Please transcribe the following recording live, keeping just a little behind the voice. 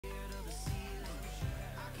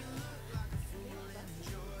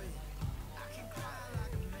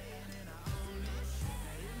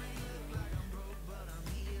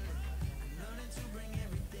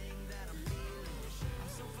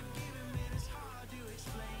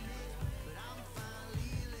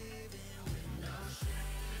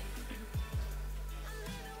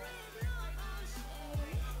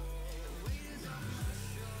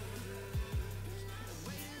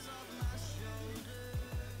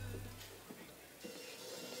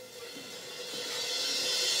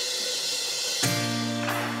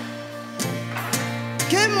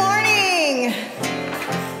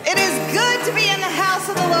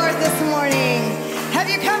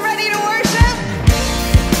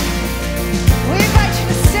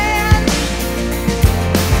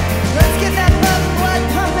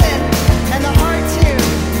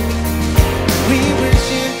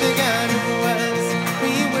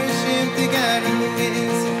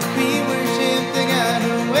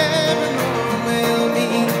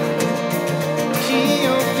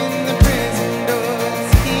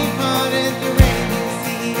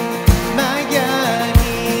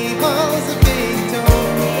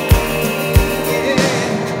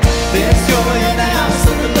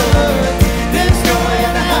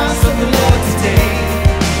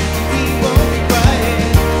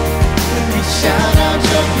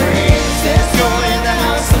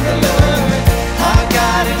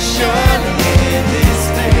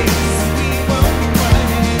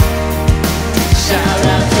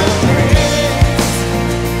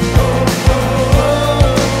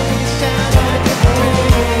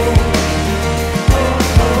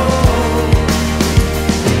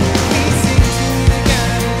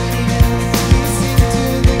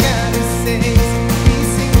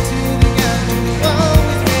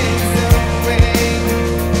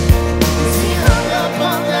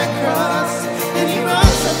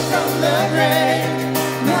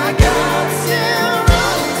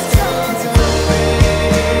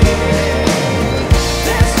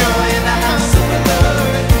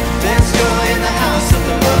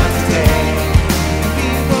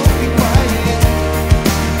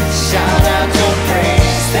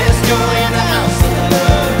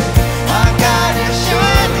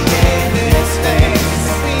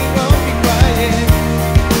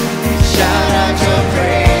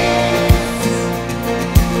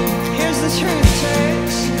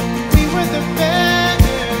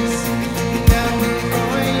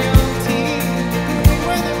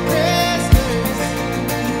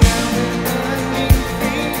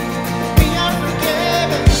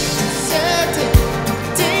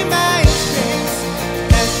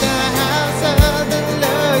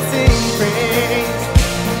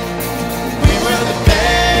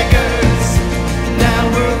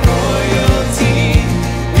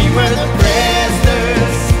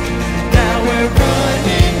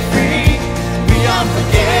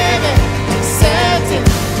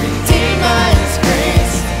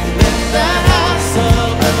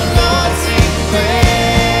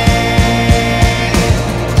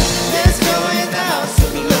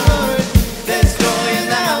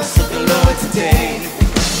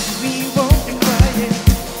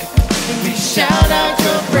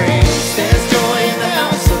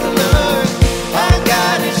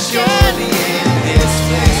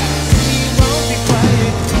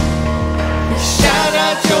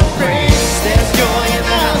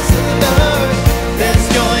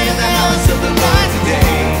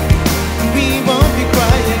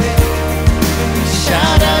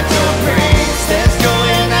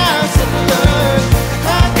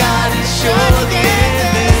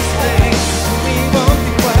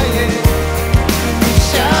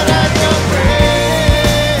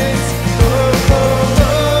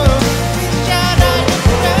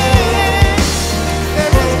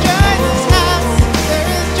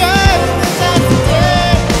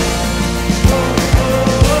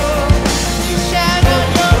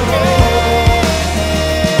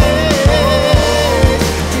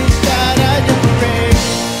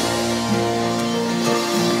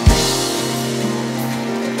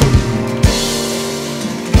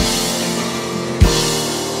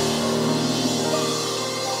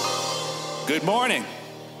Good morning.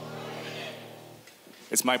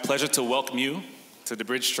 It's my pleasure to welcome you to the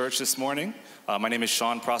Bridge Church this morning. My name is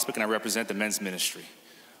Sean Prospect, and I represent the men's ministry.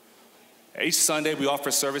 Each Sunday, we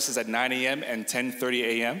offer services at 9 a.m. and 10:30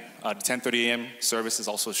 a.m. The 10:30 a.m. service is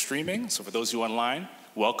also streaming, so for those of you online,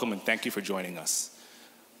 welcome and thank you for joining us.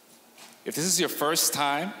 If this is your first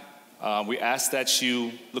time, we ask that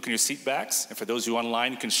you look in your seat backs, and for those of you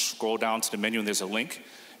online, you can scroll down to the menu and there's a link,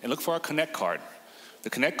 and look for our Connect card. The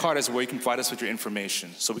Connect card is where you can provide us with your information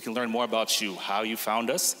so we can learn more about you, how you found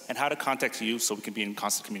us, and how to contact you so we can be in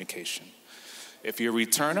constant communication. If you're a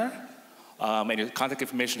returner and your contact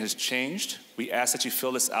information has changed, we ask that you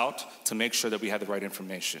fill this out to make sure that we have the right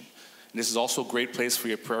information. And this is also a great place for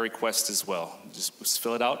your prayer requests as well. Just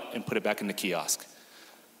fill it out and put it back in the kiosk.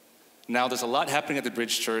 Now, there's a lot happening at the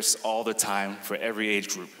Bridge Church all the time for every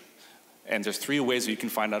age group. And there's 3 ways that you can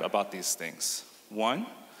find out about these things. One,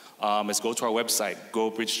 is go to our website,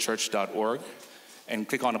 gobridgechurch.org, and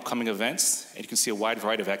click on upcoming events, and you can see a wide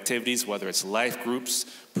variety of activities, whether it's life groups,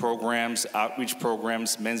 programs, outreach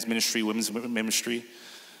programs, men's ministry, women's ministry.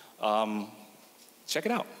 Check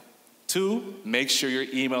it out. 2, make sure your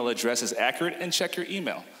email address is accurate and check your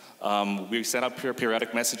email. We send out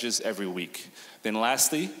periodic messages every week. Then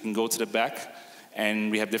lastly, you can go to the back,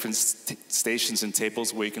 and we have different stations and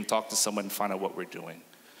tables where you can talk to someone and find out what we're doing.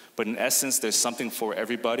 But in essence, there's something for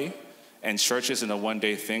everybody, and church isn't a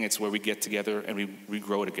one-day thing. It's where we get together and we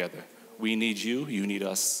grow together. We need you, you need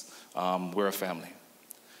us. We're a family.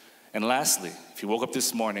 And lastly, if you woke up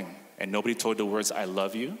this morning and nobody told the words, I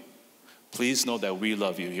love you, please know that we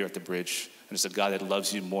love you here at the Bridge, and it's a God that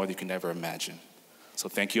loves you more than you can ever imagine. So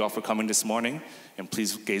thank you all for coming this morning, and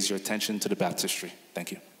please gaze your attention to the baptistry.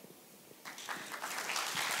 Thank you.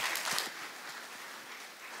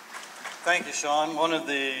 Thank you, Sean. One of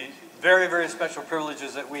the very, very special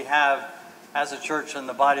privileges that we have as a church in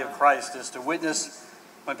the body of Christ is to witness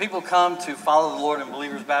when people come to follow the Lord in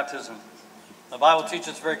believers' baptism. The Bible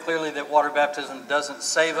teaches very clearly that water baptism doesn't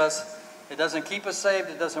save us. It doesn't keep us saved.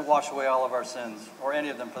 It doesn't wash away all of our sins, or any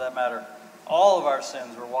of them for that matter. All of our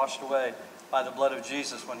sins were washed away by the blood of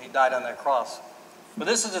Jesus when he died on that cross. But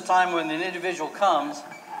this is a time when an individual comes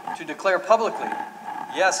to declare publicly,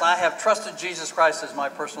 yes, I have trusted Jesus Christ as my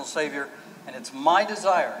personal Savior, and it's my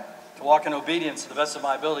desire to walk in obedience to the best of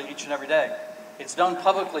my ability each and every day. It's done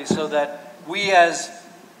publicly so that we as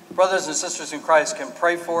brothers and sisters in Christ can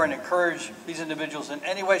pray for and encourage these individuals in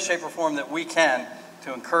any way, shape, or form that we can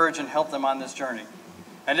to encourage and help them on this journey.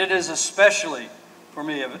 And it is especially, for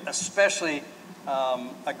me,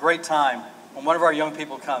 a great time when one of our young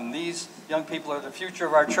people come. These young people are the future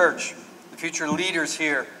of our church, the future leaders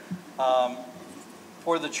here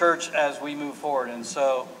for the church as we move forward. And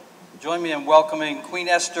so join me in welcoming Queen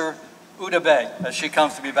Esther Udabe as she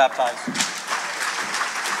comes to be baptized.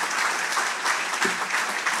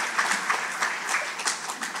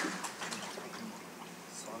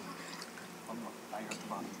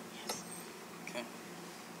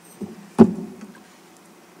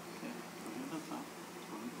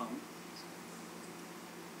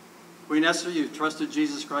 Esther, you've trusted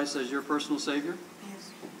Jesus Christ as your personal Savior?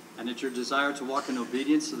 Yes. And it's your desire to walk in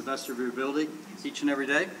obedience to the best of your ability each and every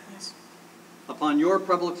day? Yes. Upon your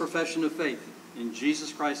public profession of faith in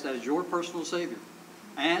Jesus Christ as your personal Savior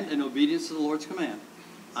and in obedience to the Lord's command,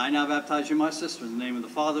 I now baptize you, my sister, in the name of the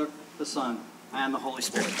Father, the Son, and the Holy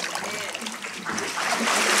Spirit.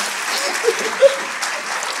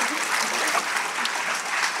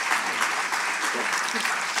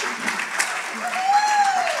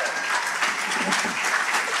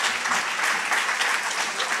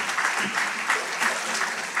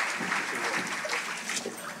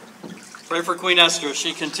 Pray for Queen Esther as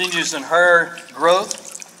she continues in her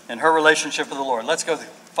growth and her relationship with the Lord. Let's go to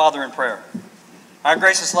Father in prayer. Our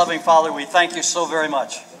gracious, loving Father, we thank you so very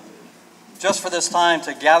much just for this time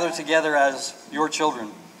to gather together as your children.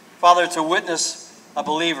 Father, to witness a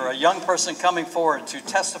believer, a young person coming forward to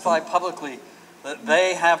testify publicly that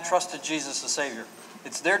they have trusted Jesus as Savior.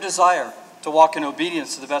 It's their desire to walk in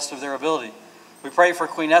obedience to the best of their ability. We pray for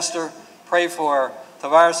Queen Esther, pray for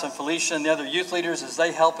Tavares and Felicia and the other youth leaders as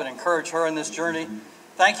they help and encourage her in this journey.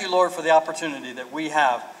 Thank you, Lord, for the opportunity that we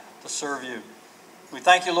have to serve you. We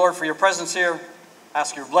thank you, Lord, for your presence here.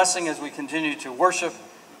 Ask your blessing as we continue to worship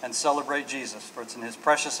and celebrate Jesus. For it's in his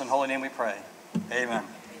precious and holy name we pray. Amen.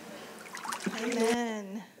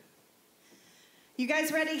 Amen. You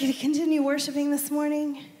guys ready to continue worshiping this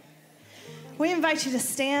morning? We invite you to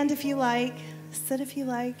stand if you like, sit if you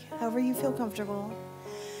like, however you feel comfortable.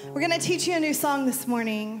 We're going to teach you a new song this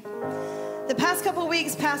morning. The past couple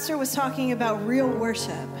weeks, Pastor was talking about real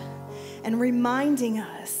worship and reminding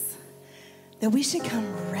us that we should come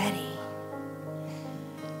ready.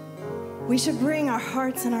 We should bring our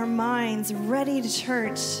hearts and our minds ready to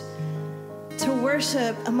church to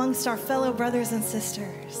worship amongst our fellow brothers and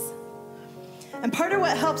sisters. And part of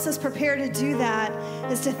what helps us prepare to do that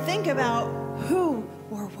is to think about who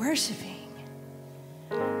we're worshiping,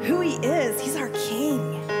 who he is. He's our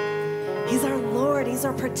King. He's our Lord. He's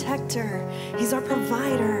our protector. He's our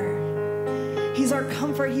provider. He's our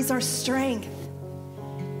comfort. He's our strength.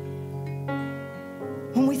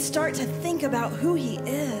 When we start to think about who he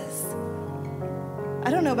is, I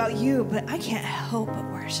don't know about you, but I can't help but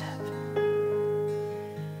worship.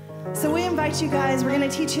 So we invite you guys. We're going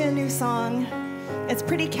to teach you a new song. It's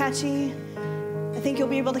pretty catchy. I think you'll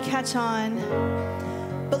be able to catch on.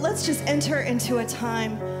 But let's just enter into a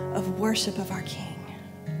time of worship of our King.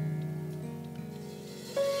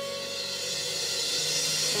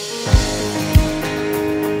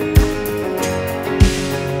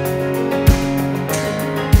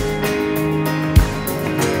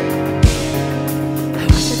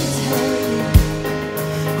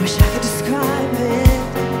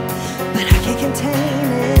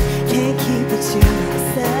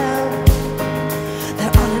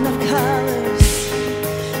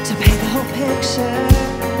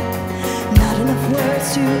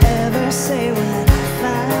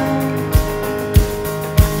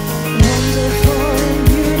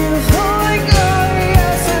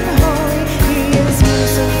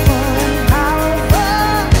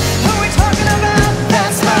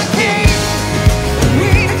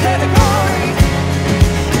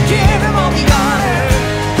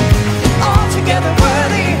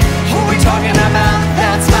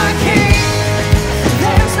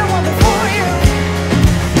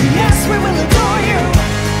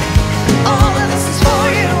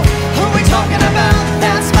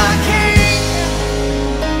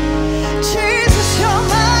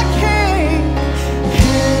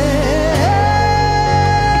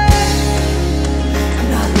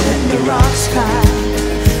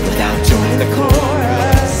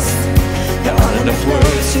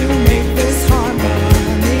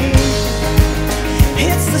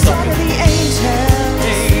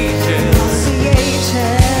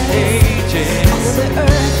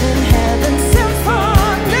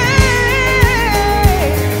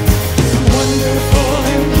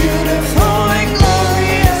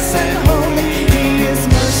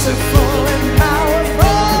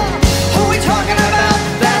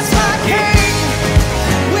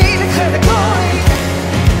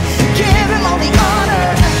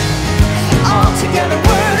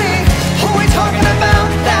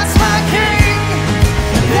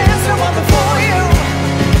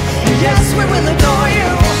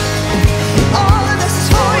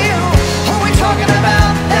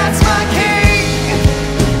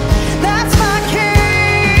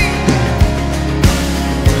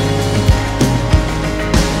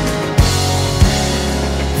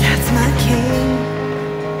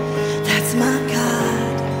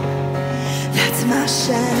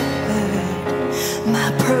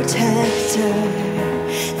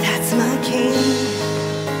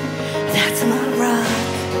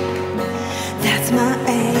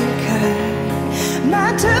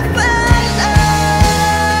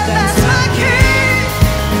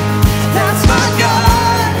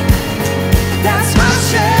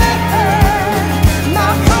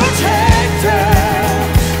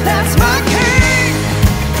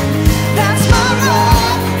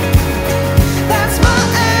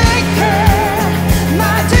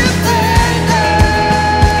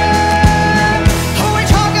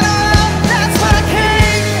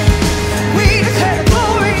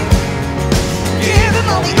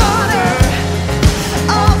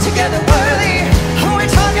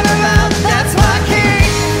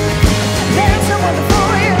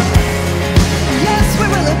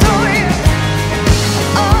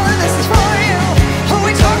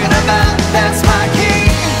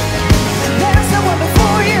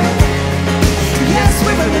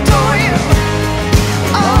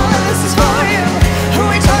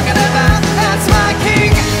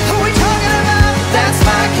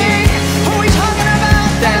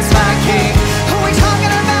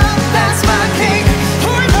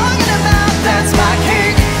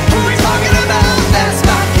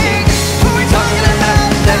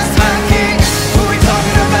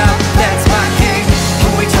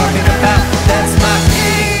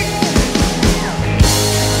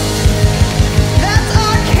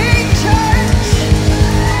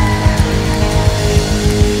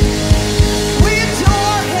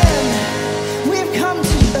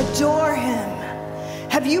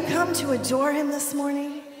 come to adore him this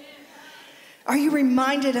morning? Are you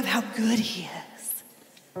reminded of how good he is?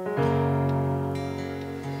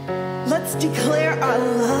 Let's declare our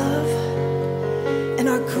love and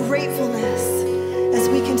our gratefulness as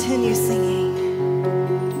we continue singing.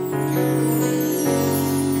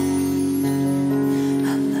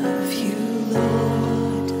 I love you,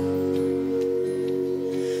 Lord,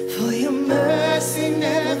 for your mercy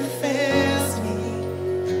never fails me.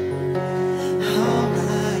 All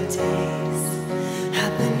my days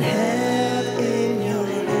have been held in your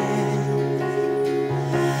hand.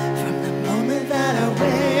 From the moment that I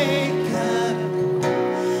wake up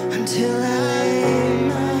until I lay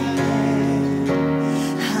my head,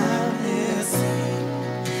 I will sing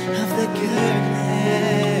of the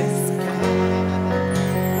goodness of God.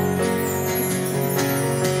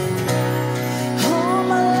 All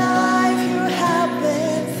my life you have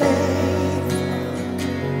been faithful.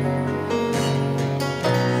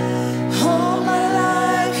 All my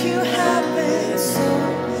life you have been so,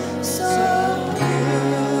 so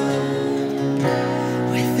good.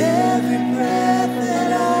 With every breath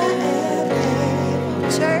that I am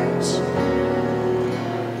able. Church.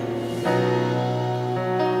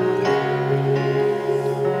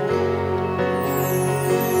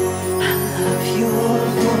 I love your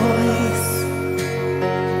voice.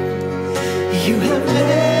 You have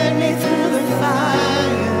led me through the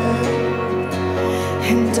fire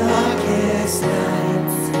in darkest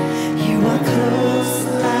nights. You are close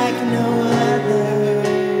like no other.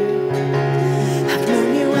 I've known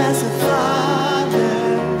you as a father.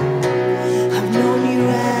 I've known you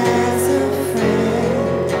as a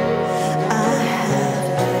friend. I have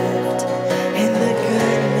lived in the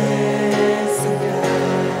goodness of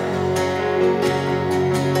God.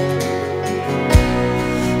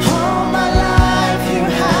 All my life you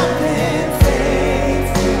have been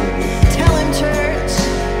faithful. Tell him, church.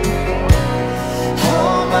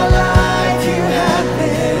 All my life you have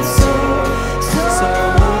been so, so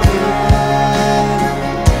good.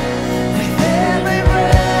 With every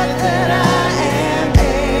breath that I am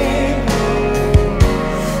able,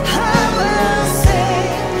 I will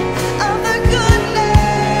sing of the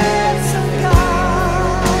goodness of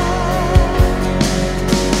God.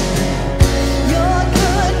 Your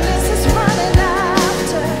goodness is running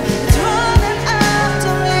after, it's running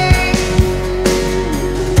after me.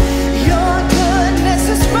 Your goodness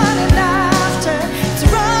is running after, it's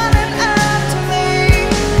running after me.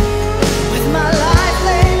 With my life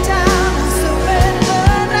laid down, I surrender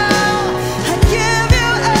now. I give you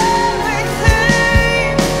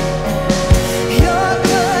everything. Your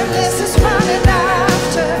goodness is running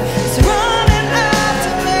after, it's running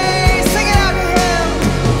after me. Sing it out to him.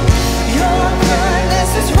 Your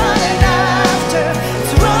goodness is running after,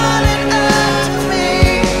 it's running after me.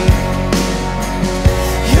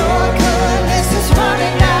 Your goodness is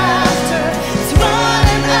running after, it's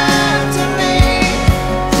running after me.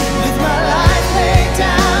 With my life laid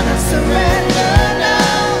down, I surrender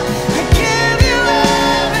now. I give you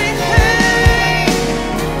everything.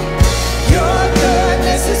 Your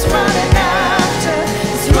goodness is running after,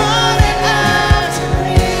 it's running after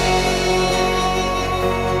me.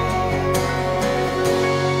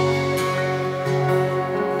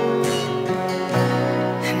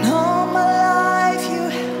 And all my life you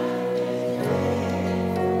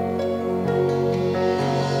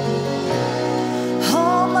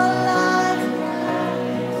all my life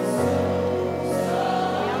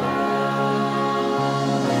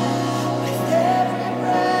with every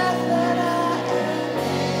breath that I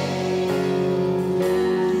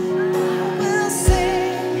will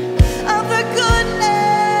sing of the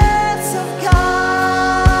goodness of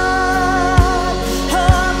God.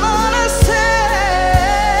 I'm gonna sing.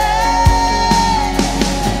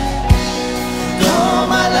 All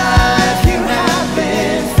my life you have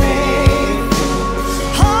been faithful.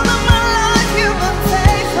 All of my life you've been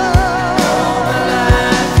faithful. All my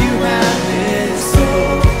life you have been so,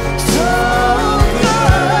 so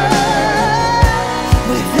good.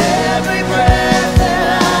 With every breath that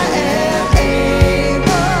I am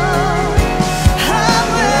able, I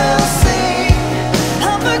will sing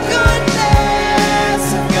of the goodness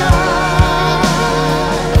of God.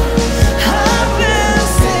 I will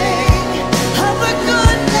sing of the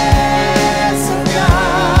goodness of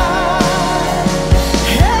God.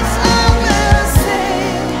 Yes, I will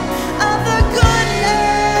sing of the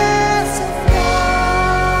goodness of God.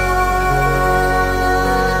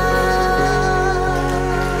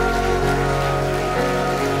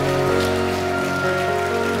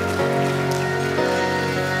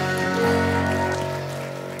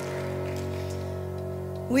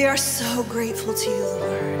 We are so grateful to you,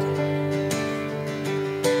 Lord.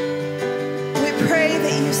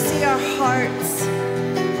 that you see our hearts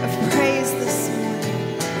of praise this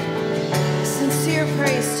morning. Sincere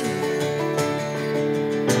praise to you.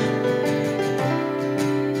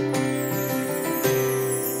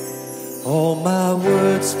 All my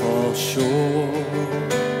words fall short.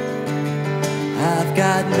 I've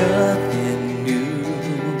got nothing new.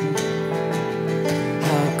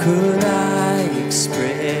 How could I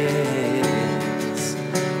express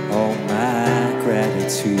all my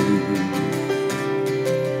gratitude?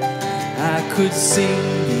 I could sing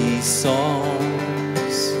these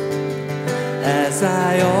songs as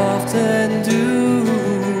I often do,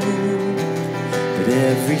 but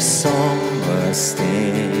every song must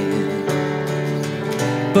end.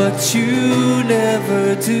 But you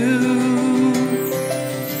never do.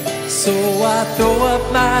 So I throw up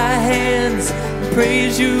my hands and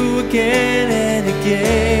praise you again and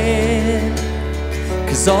again.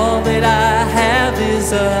 'Cause all that I have is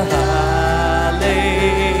a hallelujah,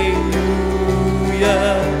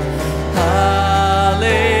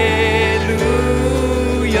 hallelujah.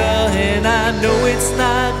 And I know it's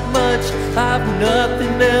not much, I've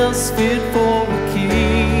nothing else fit for a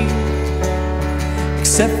king,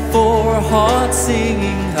 except for a heart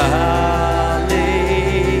singing hallelujah,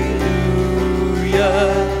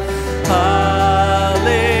 hallelujah.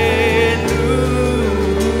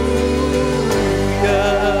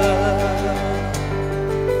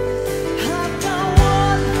 I've got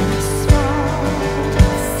one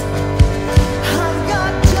response. I've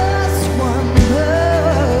got just one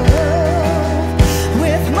move.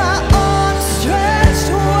 With my arms stretched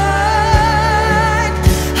wide,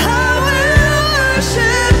 I will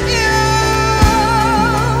worship you.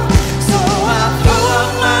 So I throw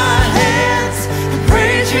up my hands and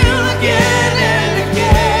praise you again and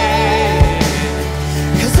again.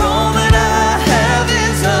 'Cause all that I have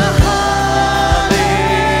is a hallelujah,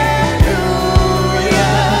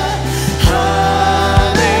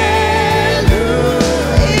 hallelujah.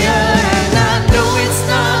 And I know it's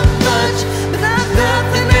not much, but I've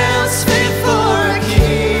nothing else fit for a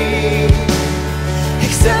king,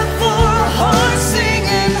 except for a heart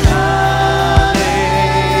singing hallelujah,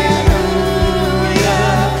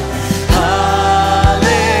 hallelujah.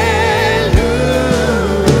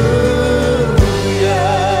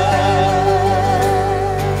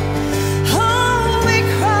 Oh, we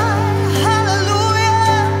cry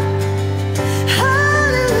hallelujah,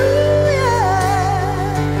 hallelujah.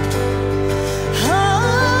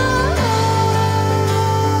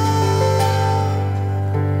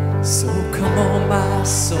 So come on, my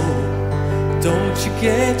soul, don't you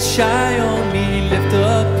get shy on me. Lift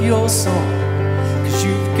up your song, 'cause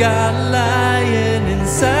you've got a lion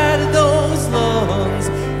inside of those lungs.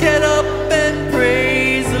 Get up and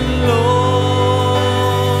praise the Lord.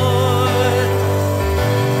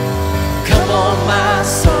 Come on, my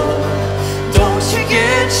soul, don't you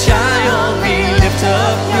get shy on me. Lift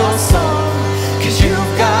up your song, 'cause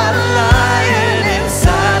you've got a lion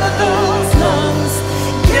inside of those lungs.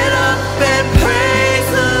 Get up and praise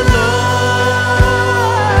the Lord.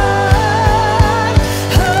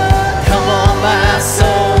 Oh, come on, my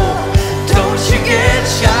soul, don't you get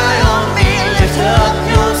shy on me. Lift up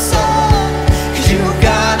your song, 'cause you've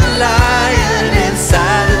got a lion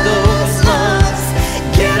inside of those lungs.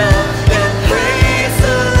 Get up and praise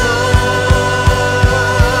the Lord.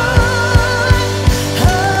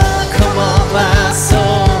 Oh, come on, my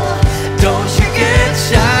soul, don't you get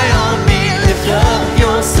shy on me. Lift up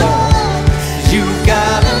your song, you've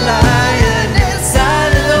got a lion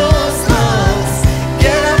inside of those lungs.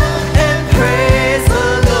 Get up and praise the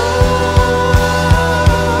Lord.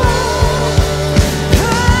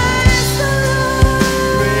 Praise the Lord.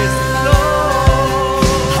 Praise the Lord.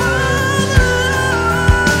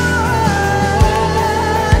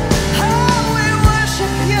 Oh, we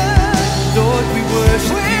worship you. Lord, we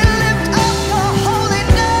worship We you. lift up the holy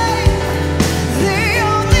name. The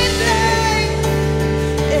only name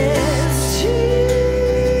is Jesus.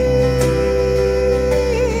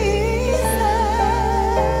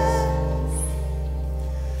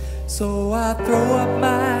 So I throw up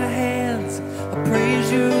my hands, I praise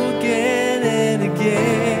you again and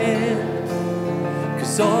again.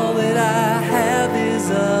 'Cause all that I have is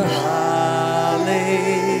a hallelujah,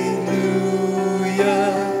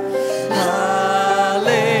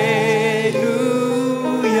 hallelujah.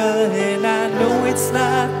 And I know it's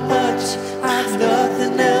not much, I've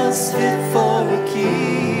nothing else fit for a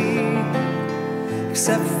king,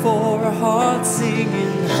 except for a heart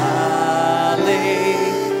singing hallelujah,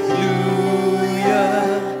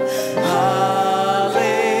 hallelujah.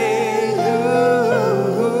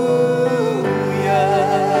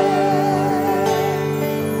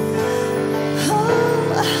 Oh,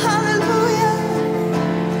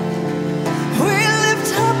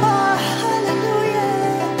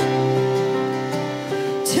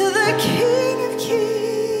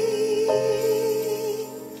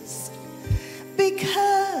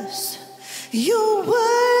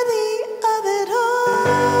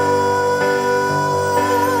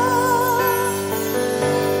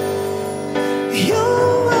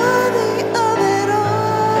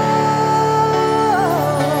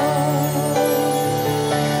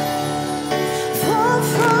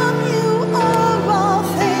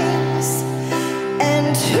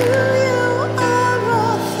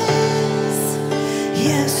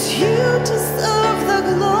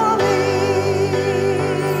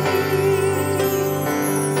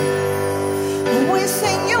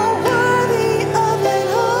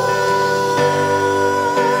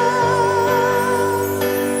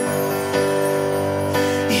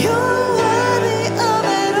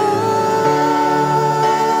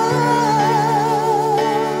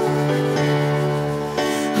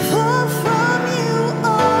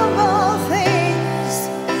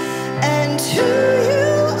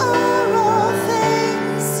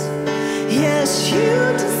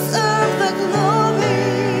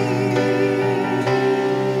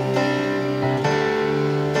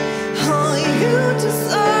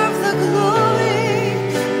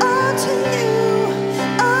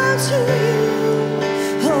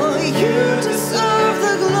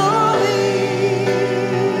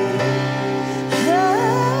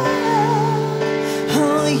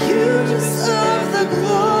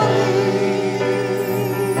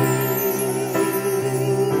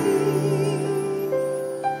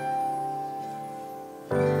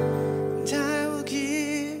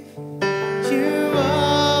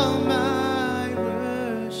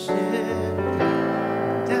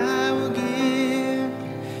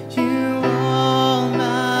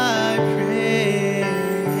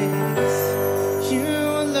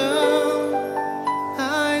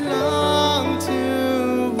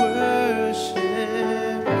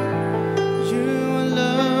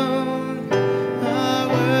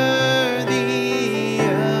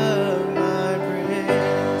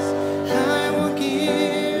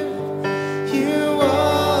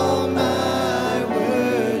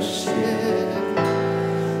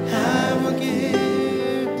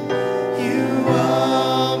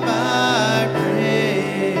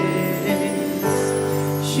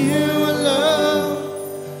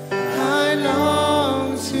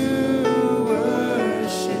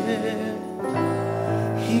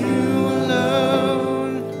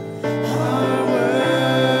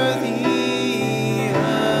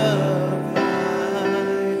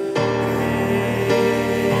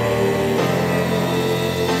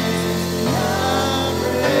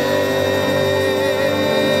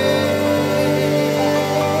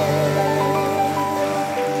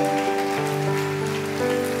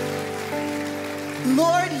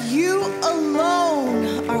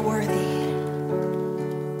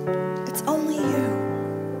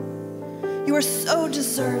 You are so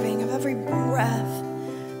deserving of every breath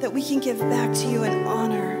that we can give back to you in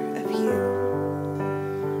honor of you.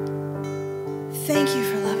 Thank you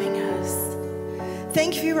for loving us.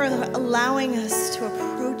 Thank you for allowing us to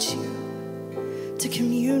approach you, to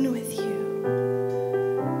commune with you.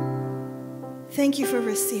 Thank you for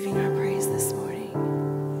receiving our praise this morning.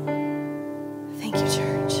 Thank you,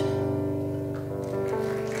 church.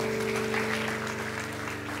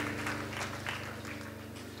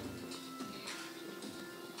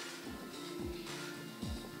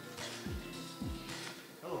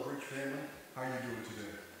 Hello, Bridge family. How are you doing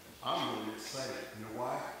today? I'm really excited. You know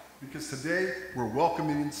why? Because today we're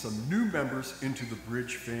welcoming some new members into the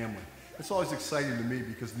Bridge family. It's always exciting to me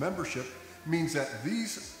because membership means that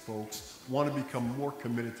these folks want to become more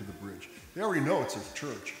committed to the Bridge. They already know it's a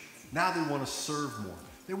church. Now they want to serve more.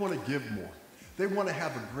 They want to give more. They want to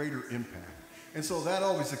have a greater impact. And so that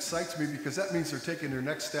always excites me because that means they're taking their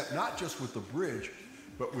next step, not just with the Bridge,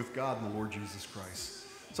 but with God and the Lord Jesus Christ.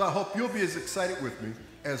 So I hope you'll be as excited with me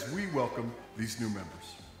as we welcome these new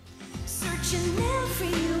members. Searching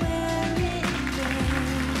everywhere in vain,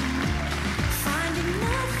 finding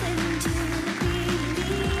nothing to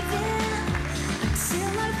believe in,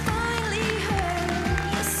 until I finally heard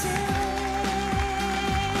you say,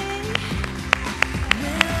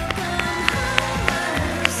 welcome home, our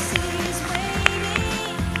mercy is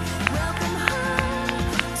waiting, welcome home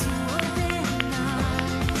to open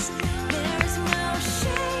arms, there's no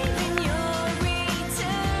shame in your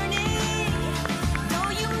returning,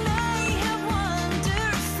 though you may have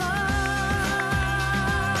wandered far,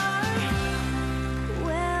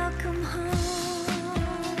 welcome home.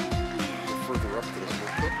 Further up to this.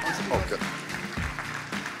 Okay.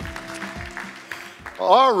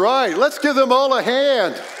 All right, let's give them all a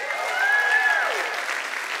hand.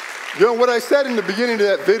 You know, what I said in the beginning of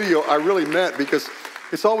that video, I really meant, because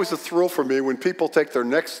it's always a thrill for me when people take their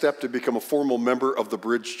next step to become a formal member of the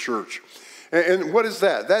Bridge Church. And what is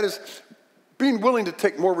that? That is being willing to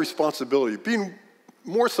take more responsibility, being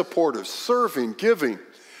more supportive, serving, giving,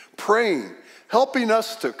 praying, helping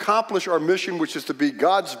us to accomplish our mission, which is to be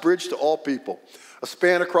God's bridge to all people, a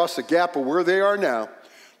span across the gap of where they are now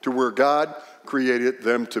to where God created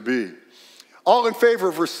them to be. All in favor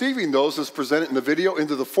of receiving those as presented in the video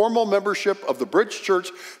into the formal membership of the Bridge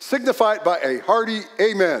Church, signified by a hearty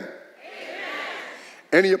amen. Amen.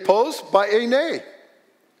 Any opposed? By a nay.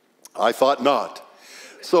 I thought not.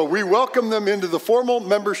 So we welcome them into the formal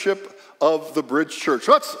membership of the Bridge Church.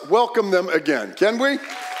 Let's welcome them again, can we?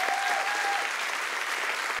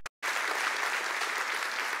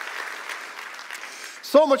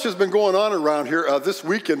 So much has been going on around here this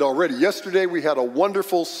weekend already. Yesterday we had a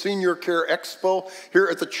wonderful senior care expo here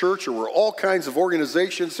at the church. There were all kinds of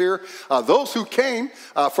organizations here. Those who came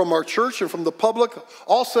from our church and from the public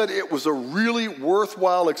all said it was a really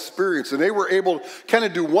worthwhile experience. And they were able to kind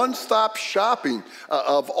of do one-stop shopping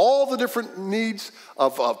of all the different needs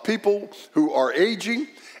of people who are aging,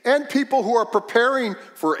 and people who are preparing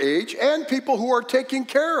for age, and people who are taking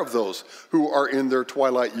care of those who are in their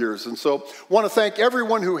twilight years. And so I want to thank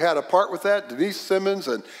everyone who had a part with that, Denise Simmons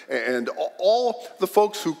and all the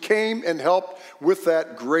folks who came and helped with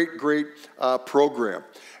that great program.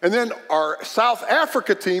 And then our South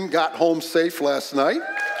Africa team got home safe last night.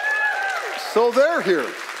 So they're here.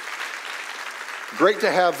 Great to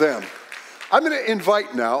have them. I'm going to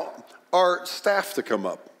invite now our staff to come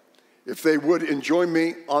up, if they would, and join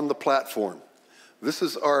me on the platform. This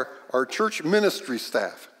is our church ministry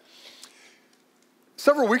staff.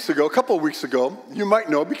 Several weeks ago, a couple of weeks ago, you might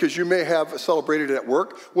know because you may have celebrated at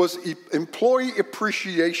work, was Employee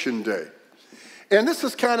Appreciation Day. And this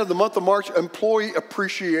is kind of the month of March, Employee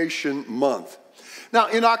Appreciation Month. Now,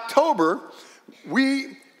 in October,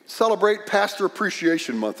 we celebrate Pastor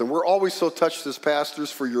Appreciation Month, and we're always so touched as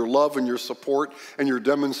pastors for your love and your support and your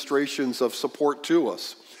demonstrations of support to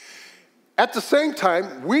us. At the same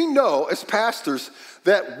time, we know as pastors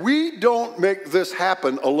that we don't make this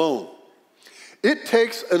happen alone. It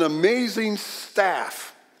takes an amazing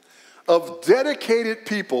staff of dedicated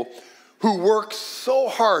people who work so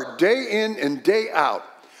hard day in and day out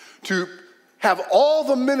to have all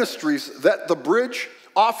the ministries that the Bridge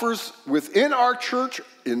offers within our church,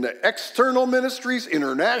 in the external ministries,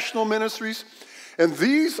 international ministries. And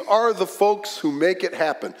these are the folks who make it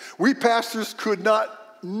happen. We pastors could not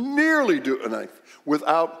nearly do it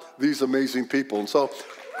without these amazing people. And so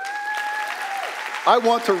I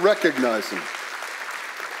want to recognize them.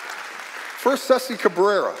 First, Ceci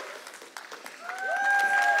Cabrera.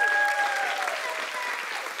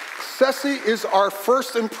 Ceci is our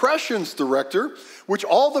first impressions director, which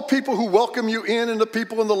all the people who welcome you in and the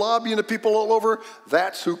people in the lobby and the people all over,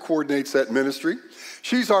 that's who coordinates that ministry.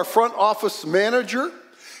 She's our front office manager.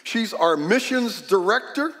 She's our missions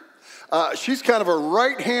director. She's kind of a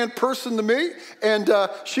right-hand person to me, and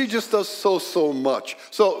she just does so much.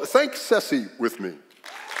 So thank Ceci with me.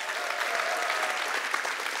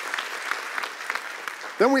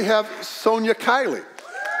 Then we have Sonia Kiley.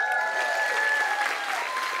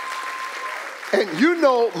 And you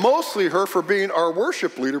know mostly her for being our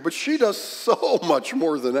worship leader, but she does so much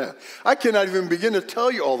more than that. I cannot even begin to tell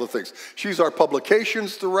you all the things. She's our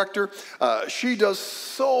publications director. She does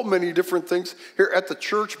so many different things here at the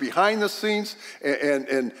church behind the scenes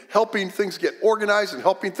and helping things get organized and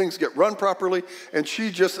helping things get run properly. And she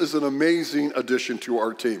just is an amazing addition to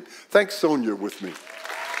our team. Thanks, Sonia, with me.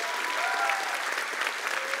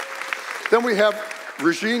 Then we have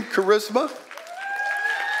Regine Charisma.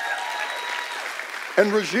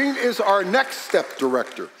 And Regine is our next step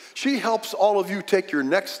director. She helps all of you take your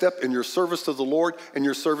next step in your service to the Lord and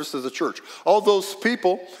your service to the church. All those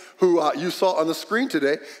people who you saw on the screen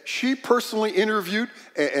today, she personally interviewed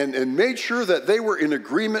and made sure that they were in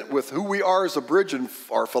agreement with who we are as a bridge and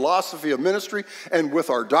our philosophy of ministry and with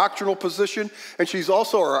our doctrinal position. And she's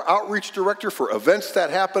also our outreach director for events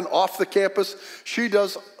that happen off the campus. She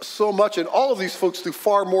does so much, and all of these folks do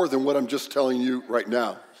far more than what I'm just telling you right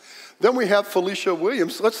now. Then we have Felicia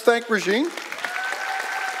Williams. Let's thank Regine.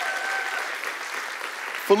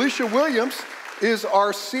 Felicia Williams is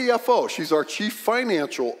our CFO. She's our chief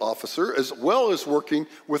financial officer, as well as working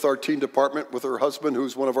with our teen department with her husband,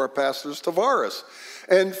 who's one of our pastors, Tavares.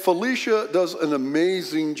 And Felicia does an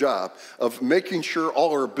amazing job of making sure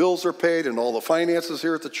all our bills are paid and all the finances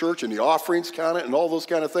here at the church and the offerings counted and all those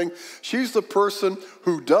kind of things. She's the person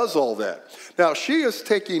who does all that. Now, she is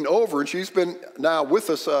taking over, and she's been now with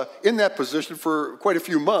us in that position for quite a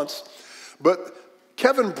few months. But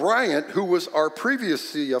Kevin Bryant, who was our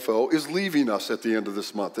previous CFO, is leaving us at the end of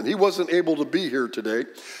this month. And he wasn't able to be here today.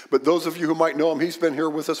 But those of you who might know him, he's been here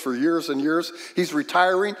with us for years and years. He's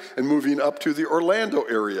retiring and moving up to the Orlando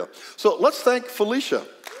area. So let's thank Felicia.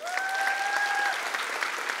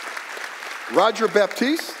 Roger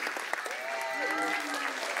Baptiste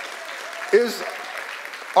is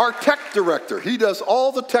our tech director. He does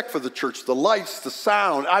all the tech for the church, the lights, the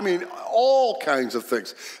sound, I mean, all kinds of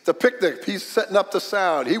things. The picnic, he's setting up the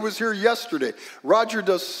sound. He was here yesterday. Roger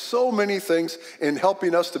does so many things in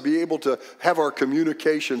helping us to be able to have our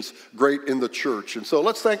communications great in the church. And so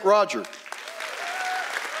let's thank Roger.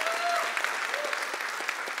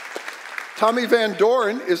 Tommy Van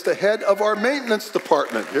Doren is the head of our maintenance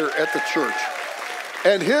department here at the church.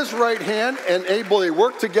 And his right hand, and able they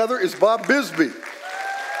work together, is Bob Bisbee.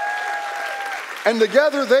 And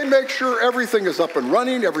together they make sure everything is up and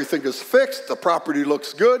running, everything is fixed, the property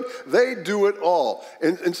looks good. They do it all.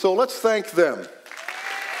 And so let's thank them.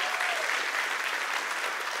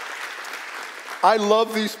 I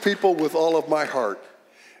love these people with all of my heart.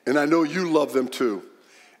 And I know you love them too.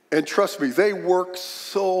 And trust me, they work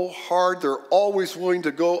so hard. They're always willing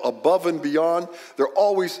to go above and beyond. They're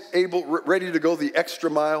always ready to go the extra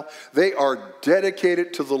mile. They are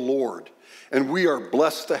dedicated to the Lord. And we are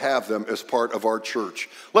blessed to have them as part of our church.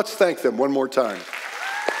 Let's thank them one more time.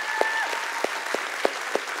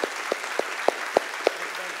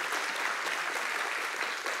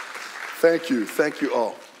 Thank you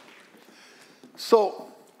all. So,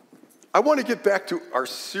 I want to get back to our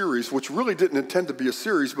series, which really didn't intend to be a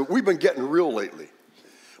series, but we've been getting real lately.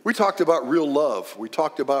 We talked about real love. We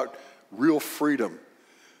talked about real freedom.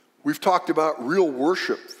 We've talked about real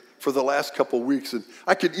worship for the last couple weeks, and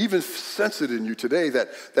I could even sense it in you today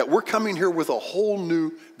that we're coming here with a whole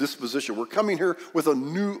new disposition. We're coming here with a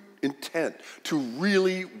new intent to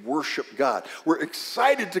really worship God. We're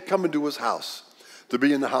excited to come into his house, to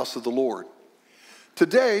be in the house of the Lord.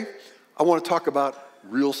 Today, I want to talk about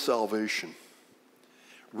real salvation.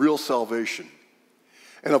 Real salvation.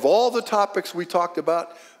 And of all the topics we talked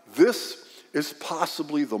about, this is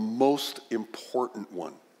possibly the most important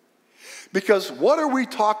one. Because what are we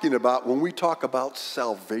talking about when we talk about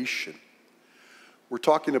salvation? We're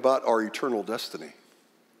talking about our eternal destiny.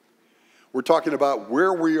 We're talking about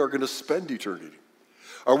where we are going to spend eternity.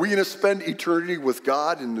 Are we going to spend eternity with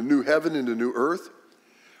God in the new heaven and the new earth?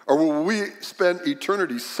 Or will we spend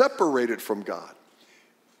eternity separated from God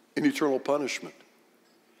in eternal punishment?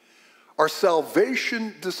 Our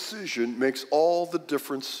salvation decision makes all the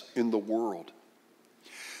difference in the world.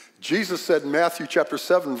 Jesus said in Matthew chapter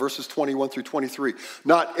 7, verses 21 through 23,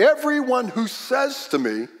 "Not everyone who says to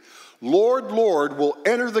me, 'Lord, Lord,' will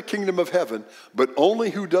enter the kingdom of heaven, but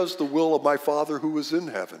only who does the will of my Father who is in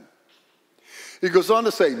heaven. He goes on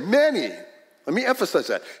to say, many, let me emphasize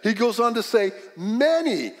that. He goes on to say,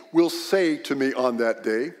 many will say to me on that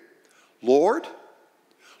day, Lord,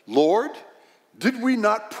 Lord, did we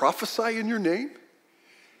not prophesy in your name?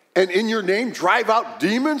 And in your name drive out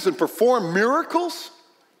demons and perform miracles?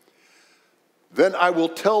 Then I will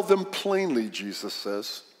tell them plainly, Jesus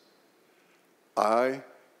says, I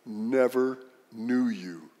never knew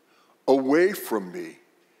you. Away from me,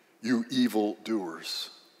 you evildoers.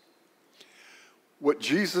 What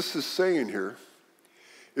Jesus is saying here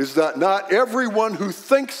is that not everyone who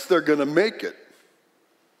thinks they're going to make it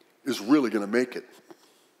is really going to make it.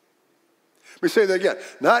 Let me say that again.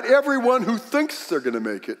 Not everyone who thinks they're going to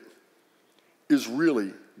make it is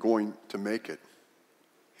really going to make it.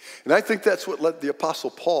 And I think that's what led the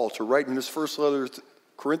Apostle Paul to write in his first letter to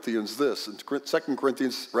Corinthians this, in 2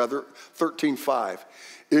 Corinthians 13:5.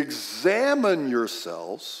 Examine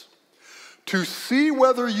yourselves to see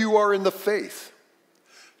whether you are in the faith.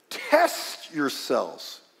 Test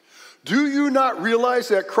yourselves. Do you not realize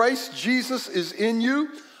that Christ Jesus is in you?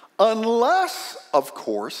 Unless, of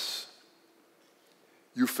course,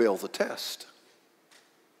 you fail the test.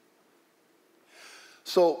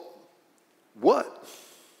 So, what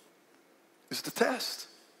is the test?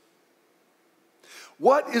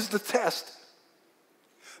 What is the test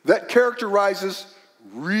that characterizes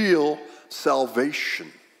real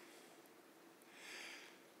salvation?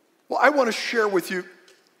 Well, I want to share with you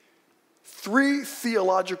 3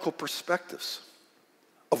 theological perspectives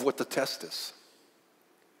of what the test is.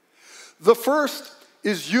 The first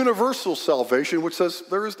is universal salvation, which says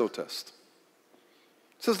there is no test.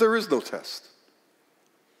 It says there is no test.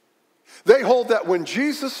 They hold that when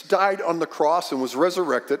Jesus died on the cross and was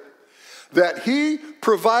resurrected, that he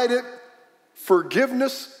provided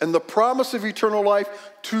forgiveness and the promise of eternal life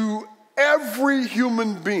to every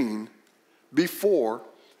human being before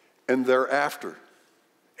and thereafter.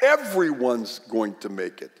 Everyone's going to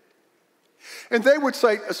make it. And they would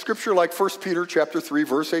cite a scripture like 1 Peter chapter 3,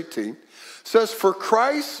 verse 18, says, for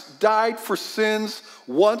Christ died for sins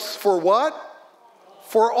once for what?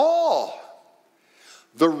 For all.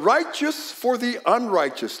 The righteous for the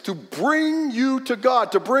unrighteous, to bring you to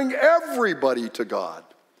God, to bring everybody to God.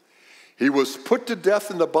 He was put to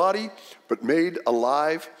death in the body, but made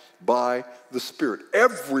alive by the Spirit.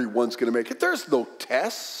 Everyone's going to make it. There's no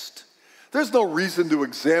test. There's no reason to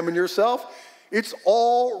examine yourself. It's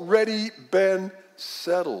already been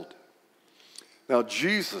settled. Now,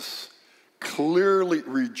 Jesus clearly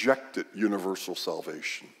rejected universal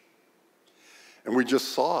salvation. And we just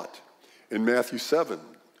saw it in Matthew 7,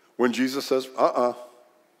 when Jesus says,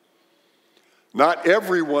 not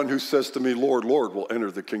everyone who says to me, Lord, Lord, will enter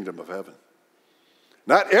the kingdom of heaven.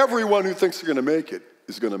 Not everyone who thinks they're going to make it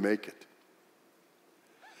is going to make it.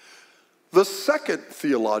 The second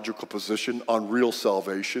theological position on real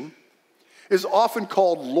salvation is often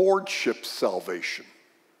called lordship salvation.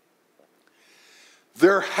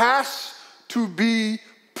 There has to be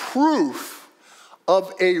proof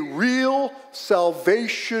of a real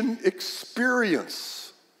salvation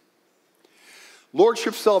experience.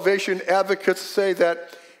 Lordship salvation advocates say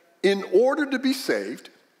that in order to be saved,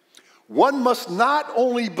 one must not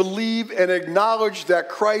only believe and acknowledge that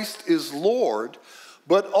Christ is Lord,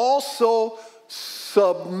 but also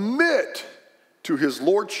submit to his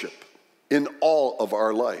lordship in all of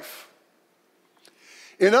our life.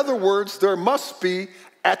 In other words, there must be,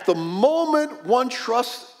 at the moment one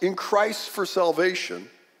trusts in Christ for salvation,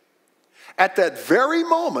 at that very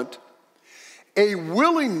moment, a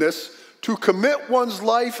willingness to commit one's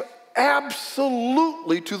life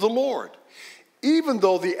absolutely to the Lord, even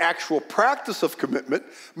though the actual practice of commitment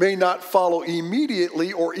may not follow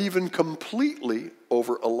immediately or even completely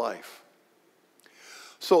over a life.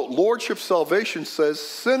 So, lordship salvation says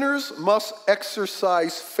sinners must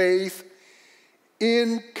exercise faith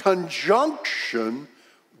in conjunction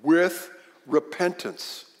with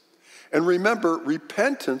repentance. And remember,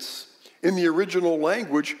 repentance in the original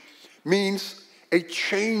language means a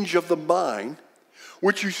change of the mind,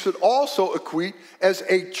 which you should also equate as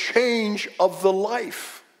a change of the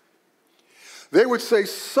life. They would say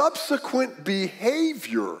subsequent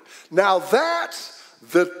behavior. Now that's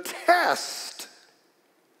the test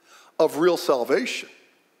of real salvation.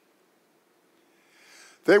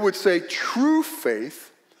 They would say true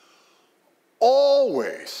faith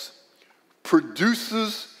always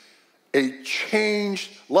produces a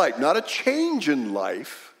changed life. Not a change in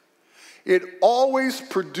life. It always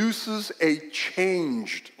produces a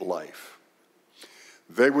changed life.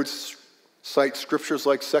 They would cite scriptures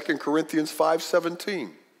like 2 Corinthians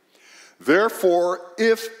 5:17. Therefore,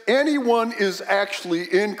 if anyone is actually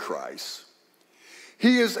in Christ,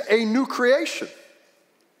 he is a new creation.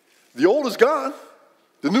 The old is gone,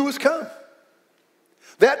 the new has come.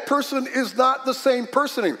 That person is not the same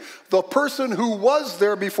person anymore. The person who was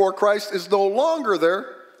there before Christ is no longer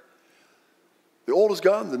there. The old is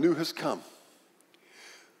gone, the new has come.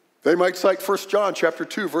 They might cite 1 John chapter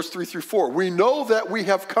 2, verse 3 through 4. We know that we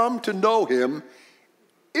have come to know him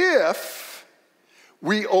if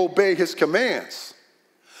we obey his commands.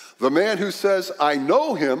 The man who says, I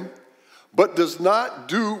know him, but does not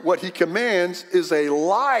do what he commands is a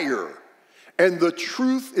liar, and the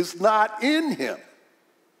truth is not in him.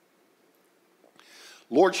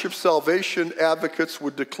 Lordship salvation advocates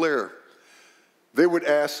would declare, they would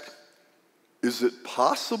ask, is it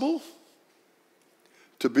possible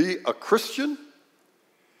to be a Christian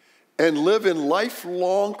and live in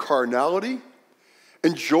lifelong carnality,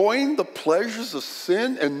 enjoying the pleasures of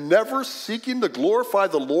sin and never seeking to glorify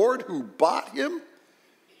the Lord who bought him?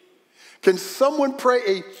 Can someone pray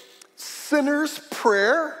a sinner's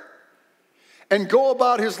prayer and go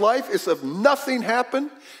about his life as if nothing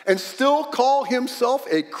happened and still call himself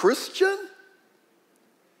a Christian?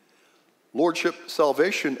 Lordship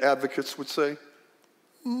salvation advocates would say,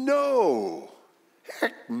 no,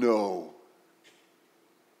 heck no.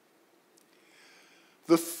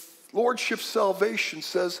 The Lordship salvation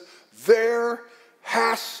says there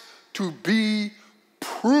has to be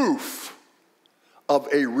proof of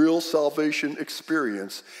a real salvation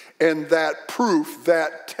experience, and that proof,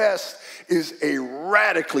 that test, is a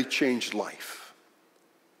radically changed life.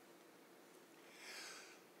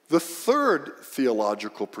 The third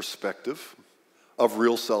theological perspective of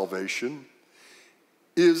real salvation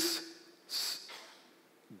is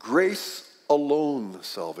grace alone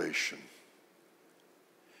salvation.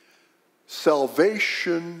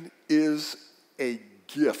 Salvation is a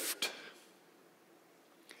gift.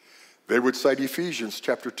 They would cite Ephesians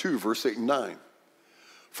chapter 2, verse 8 and 9.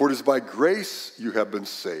 For it is by grace you have been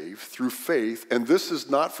saved through faith, and this is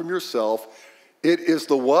not from yourself. It is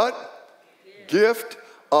the what? Gift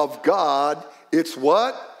of God. It's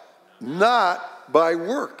what? Not by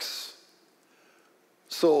works.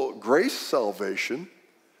 So grace salvation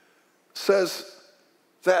says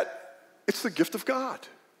that it's the gift of God.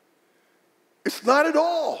 It's not at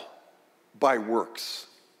all by works.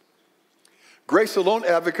 Grace alone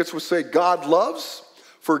advocates would say God loves,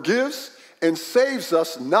 forgives, and saves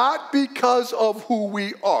us not because of who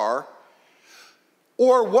we are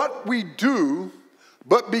or what we do,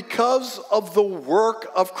 but because of the work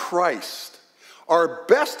of Christ. Our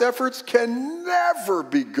best efforts can never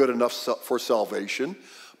be good enough for salvation,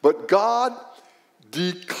 but God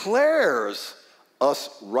declares us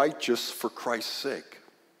righteous for Christ's sake.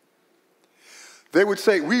 They would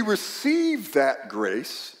say we receive that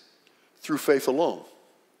grace through faith alone.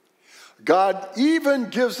 God even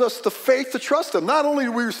gives us the faith to trust him. Not only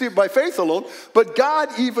do we receive it by faith alone, but God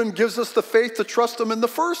even gives us the faith to trust him in the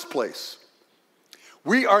first place.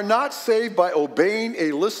 We are not saved by obeying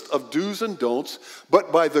a list of do's and don'ts,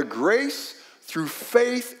 but by the grace through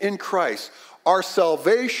faith in Christ. Our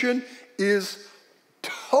salvation is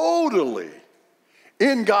totally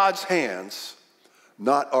in God's hands,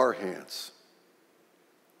 not our hands.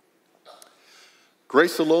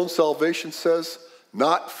 Grace alone salvation says,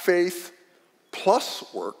 not faith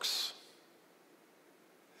plus works.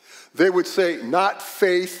 They would say, not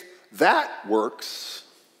faith that works.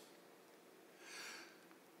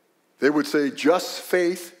 They would say, just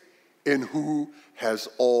faith in who has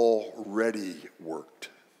already worked.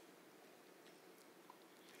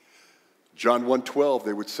 John 1:12,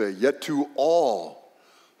 they would say, yet to all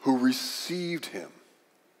who received him,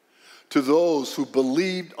 to those who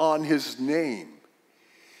believed on his name,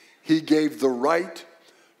 he gave the right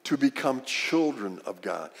to become children of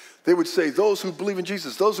God. They would say those who believe in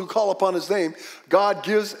Jesus, those who call upon his name, God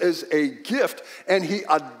gives as a gift, and he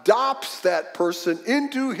adopts that person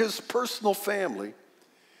into his personal family.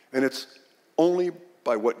 And it's only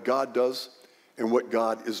by what God does and what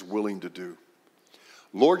God is willing to do.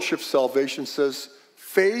 Lordship salvation says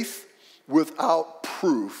faith without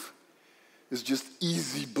proof is just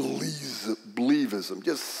easy believism.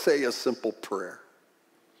 Just say a simple prayer.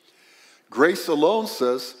 Grace alone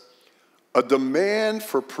says a demand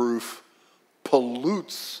for proof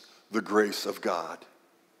pollutes the grace of God.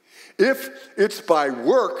 If it's by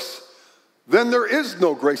works, then there is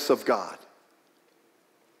no grace of God.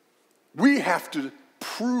 We have to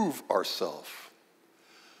prove ourselves.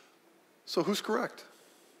 So who's correct?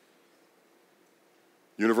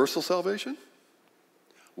 Universal salvation?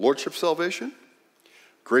 Lordship salvation?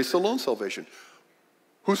 Grace alone salvation?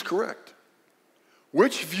 Who's correct?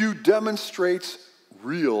 Which view demonstrates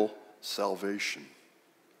real salvation?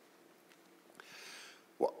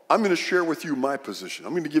 I'm going to share with you my position.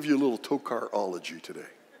 I'm going to give you a little Tokarology today.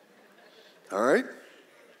 All right?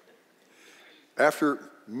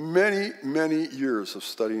 After many, many years of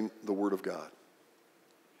studying the Word of God,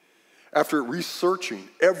 after researching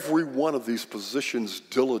every one of these positions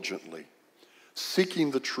diligently,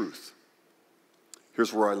 seeking the truth,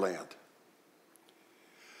 here's where I land.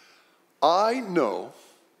 I know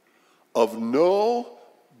of no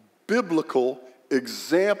biblical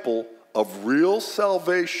example of real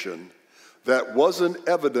salvation that wasn't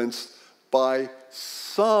evidenced by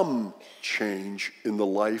some change in the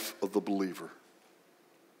life of the believer.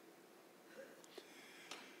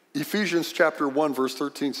 Ephesians chapter 1 verse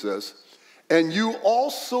 13 says, "And you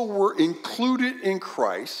also were included in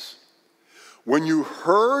Christ when you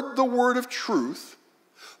heard the word of truth,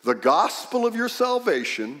 the gospel of your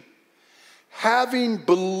salvation, having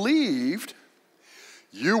believed,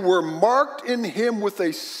 you were marked in him with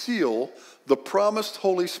a seal, the promised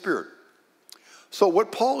Holy Spirit." So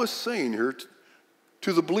what Paul is saying here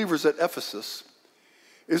to the believers at Ephesus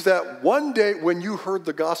is that one day when you heard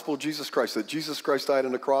the gospel of Jesus Christ, that Jesus Christ died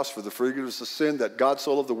on the cross for the forgiveness of sin, that God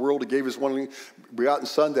so loved the world, he gave his one begotten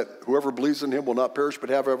Son, that whoever believes in him will not perish but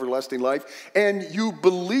have everlasting life, and you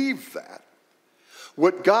believe that,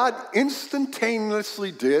 what God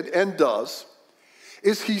instantaneously did and does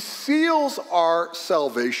is he seals our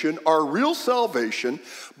salvation, our real salvation,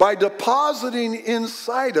 by depositing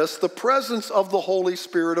inside us the presence of the Holy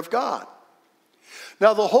Spirit of God.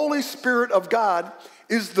 Now, the Holy Spirit of God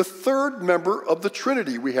is the third member of the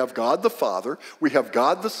Trinity. We have God the Father, we have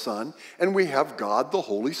God the Son, and we have God the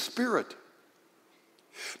Holy Spirit.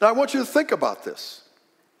 Now, I want you to think about this.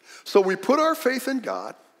 So we put our faith in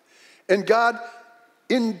God, and God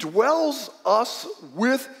indwells us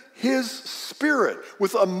with his Spirit,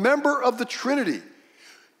 with a member of the Trinity.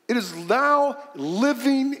 It is now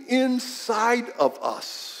living inside of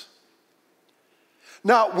us.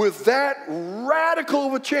 Now, with that radical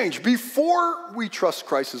of a change, before we trust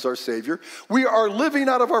Christ as our Savior, we are living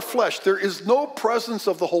out of our flesh. There is no presence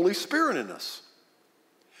of the Holy Spirit in us.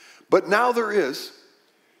 But now there is.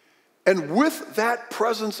 And with that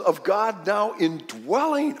presence of God now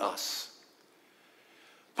indwelling us,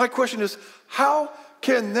 my question is, how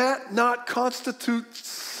can that not constitute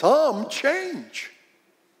some change?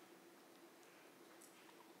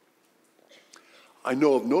 I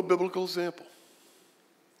know of no biblical example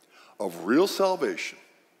of real salvation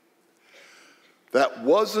that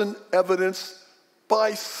wasn't evidenced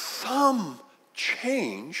by some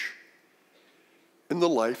change in the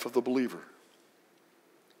life of the believer.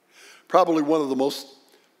 Probably one of the most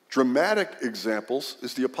dramatic examples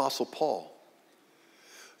is the Apostle Paul.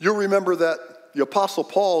 You'll remember that the Apostle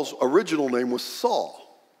Paul's original name was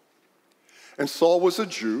Saul. And Saul was a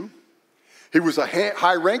Jew. He was a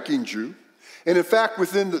high-ranking Jew. And in fact,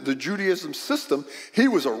 within the Judaism system, he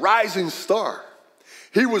was a rising star.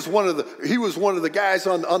 He was one of the guys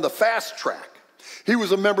on the fast track. He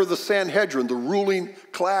was a member of the Sanhedrin, the ruling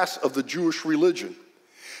class of the Jewish religion.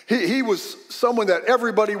 He was someone that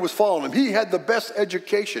everybody was following him. He had the best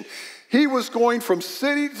education. He was going from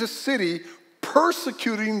city to city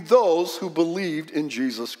persecuting those who believed in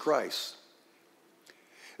Jesus Christ.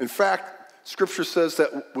 In fact, Scripture says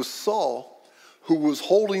that it was Saul who was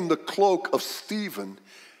holding the cloak of Stephen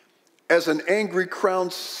as an angry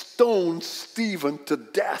crowd stoned Stephen to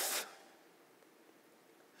death.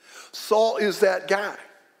 Saul is that guy.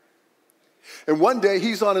 And one day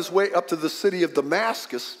he's on his way up to the city of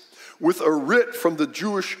Damascus with a writ from the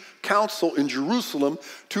Jewish council in Jerusalem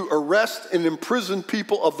to arrest and imprison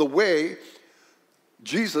people of the way,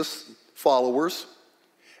 Jesus followers.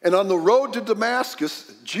 And on the road to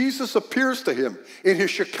Damascus, Jesus appears to him in his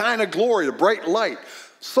Shekinah glory, a bright light.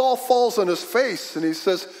 Saul falls on his face and he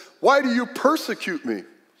says, "Why do you persecute me?"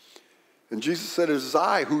 And Jesus said, "It is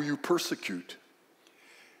I who you persecute."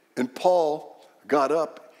 And Paul got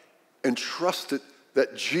up and trusted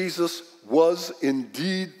that Jesus was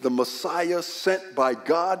indeed the Messiah sent by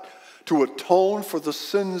God to atone for the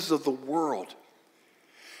sins of the world.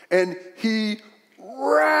 And he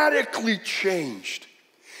radically changed.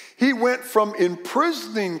 He went from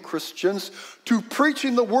imprisoning Christians to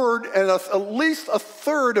preaching the word, and at least a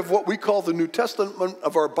third of what we call the New Testament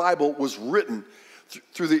of our Bible was written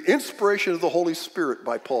through the inspiration of the Holy Spirit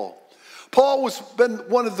by Paul. Paul was been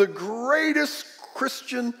one of the greatest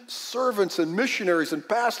Christian servants and missionaries and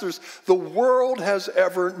pastors the world has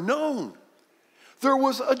ever known. There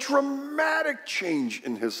was a dramatic change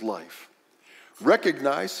in his life,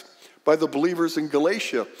 recognized by the believers in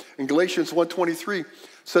Galatia. In Galatians 1:23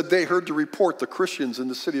 said they heard the report, the Christians in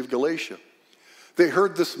the city of Galatia. They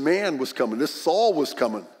heard this man was coming, this Saul was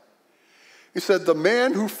coming. He said, the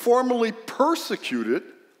man who formerly persecuted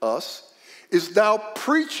us is now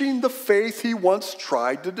preaching the faith he once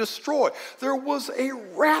tried to destroy. There was a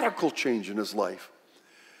radical change in his life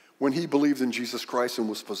when he believed in Jesus Christ and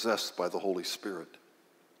was possessed by the Holy Spirit.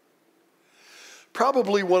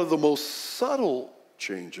 Probably one of the most subtle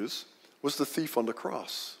changes was the thief on the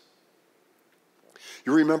cross.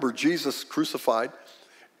 You remember Jesus crucified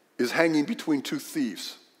is hanging between two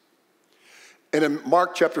thieves. And in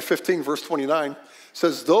Mark chapter 15, verse 29,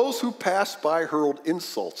 says, those who passed by hurled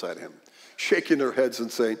insults at him, shaking their heads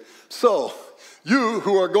and saying, so, you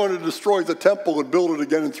who are going to destroy the temple and build it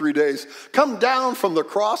again in 3 days, come down from the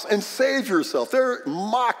cross and save yourself. They're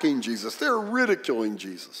mocking Jesus. They're ridiculing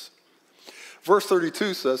Jesus. Verse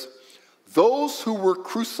 32 says, those who were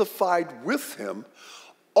crucified with him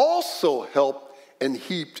also helped and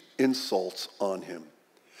heaped insults on him.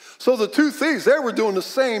 So the two thieves, they were doing the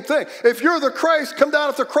same thing. If you're the Christ, come down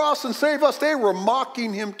at the cross and save us. They were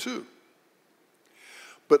mocking him too.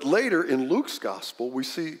 But later in Luke's gospel, we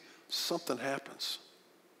see something happens.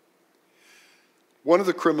 One of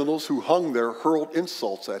the criminals who hung there hurled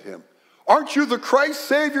insults at him. Aren't you the Christ?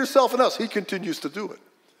 Save yourself and us. He continues to do it.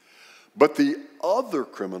 But the other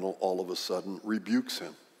criminal all of a sudden rebukes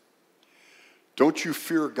him. Don't you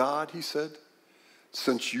fear God, he said,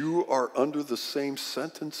 since you are under the same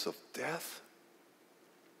sentence of death?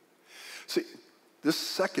 See, this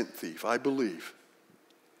second thief, I believe,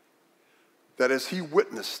 that as he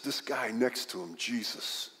witnessed this guy next to him,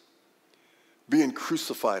 Jesus, being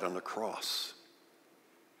crucified on the cross,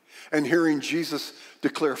 and hearing Jesus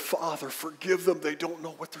declare, Father, forgive them, they don't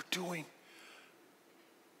know what they're doing.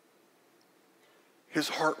 His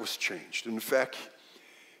heart was changed. In fact,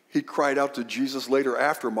 he cried out to Jesus later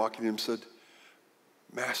after mocking him, said,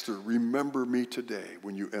 Master, remember me today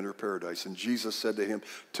when you enter paradise. And Jesus said to him,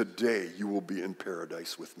 today you will be in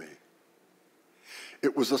paradise with me.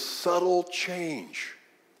 It was a subtle change,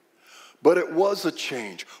 but it was a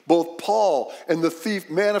change. Both Paul and the thief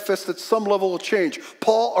manifested some level of change.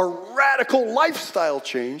 Paul, a radical lifestyle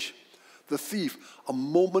change. The thief, a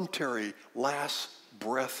momentary last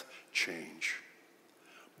breath change.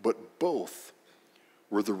 But both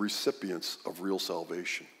were the recipients of real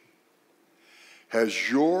salvation.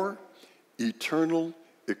 Has your eternal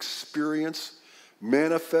experience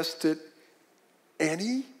manifested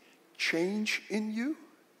any change in you?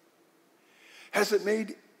 Has it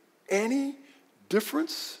made any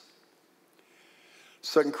difference?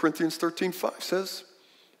 2 Corinthians 13:5 says,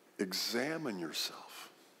 examine yourself.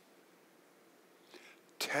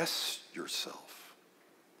 Test yourself.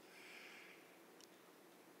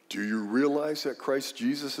 Do you realize that Christ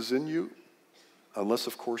Jesus is in you? Unless,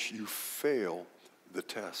 of course, you fail the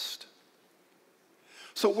test.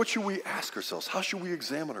 So what should we ask ourselves? How should we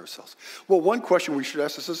examine ourselves? Well, one question we should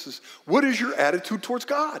ask ourselves is, what is your attitude towards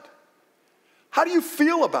God? How do you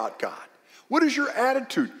feel about God? What is your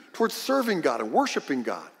attitude towards serving God and worshiping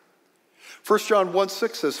God? 1 John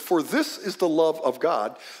 1:6 says, for this is the love of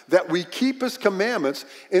God, that we keep his commandments,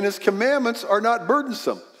 and his commandments are not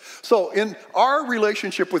burdensome. So in our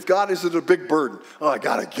relationship with God, is it a big burden? Oh, I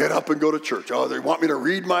got to get up and go to church. Oh, they want me to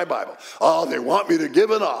read my Bible. Oh, they want me to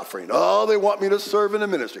give an offering. Oh, they want me to serve in a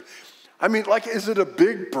ministry. I mean, like, is it a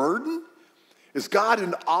big burden? Is God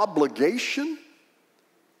an obligation?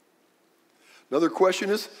 Another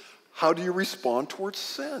question is, how do you respond towards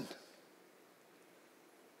sin?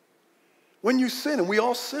 When you sin, and we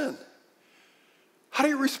all sin, how do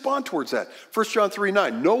you respond towards that? 1 John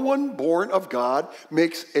 3:9, no one born of God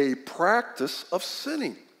makes a practice of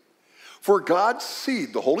sinning. For God's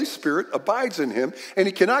seed, the Holy Spirit, abides in him, and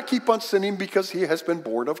he cannot keep on sinning because he has been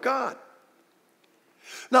born of God.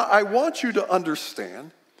 Now, I want you to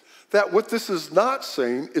understand that what this is not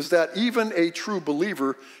saying is that even a true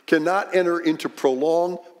believer cannot enter into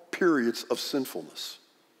prolonged periods of sinfulness.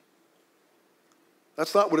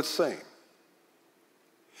 That's not what it's saying.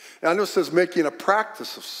 And I know it says making a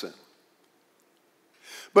practice of sin.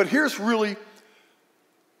 But here's really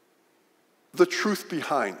the truth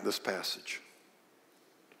behind this passage.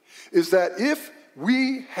 Is that if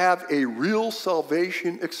we have a real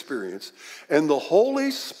salvation experience and the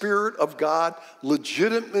Holy Spirit of God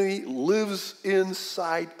legitimately lives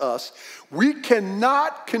inside us, we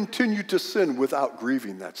cannot continue to sin without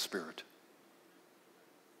grieving that Spirit.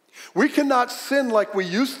 We cannot sin like we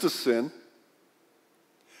used to sin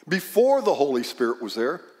before the Holy Spirit was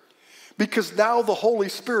there, because now the Holy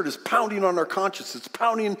Spirit is pounding on our conscience, it's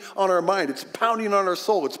pounding on our mind, it's pounding on our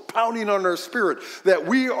soul, it's pounding on our spirit that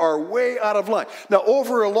we are way out of line. Now,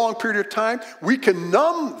 over a long period of time, we can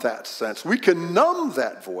numb that sense, we can numb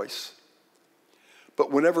that voice.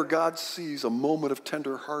 But whenever God sees a moment of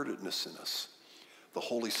tenderheartedness in us, the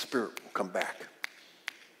Holy Spirit will come back.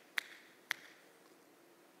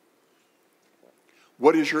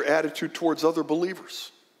 What is your attitude towards other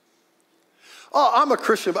believers? Oh, I'm a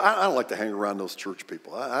Christian, but I don't like to hang around those church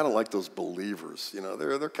people. I don't like those believers. You know,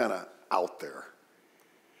 they're kind of out there.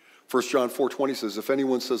 1 John 4:20 says, if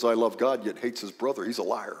anyone says, I love God, yet hates his brother, he's a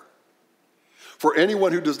liar. For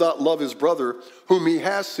anyone who does not love his brother, whom he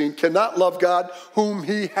has seen, cannot love God, whom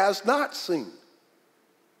he has not seen.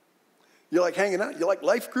 You like hanging out? You like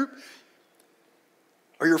life group?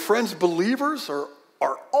 Are your friends believers, or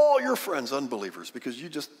are all your friends unbelievers? Because you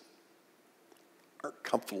just aren't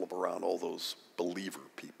comfortable around all those believer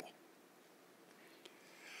people.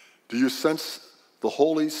 Do you sense the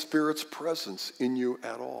Holy Spirit's presence in you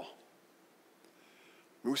at all?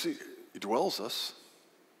 We see he dwells us.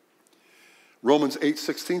 Romans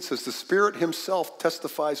 8:16 says, the Spirit himself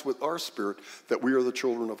testifies with our spirit that we are the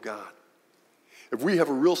children of God. If we have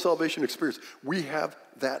a real salvation experience, we have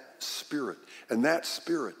that Spirit. And that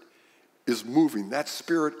Spirit is moving. That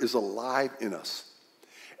Spirit is alive in us.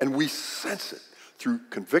 And we sense it through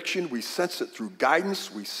conviction. We sense it through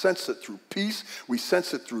guidance. We sense it through peace. We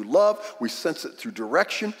sense it through love. We sense it through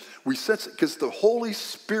direction. We sense it because the Holy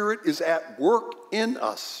Spirit is at work in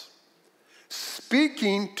us,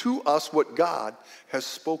 speaking to us what God has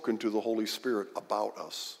spoken to the Holy Spirit about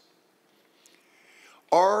us.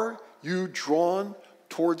 Are you drawn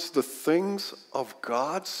towards the things of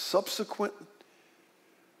God subsequent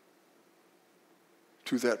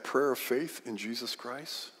to that prayer of faith in Jesus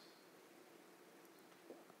Christ?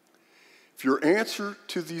 If your answer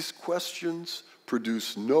to these questions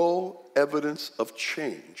produce no evidence of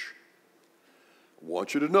change, I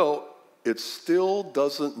want you to know it still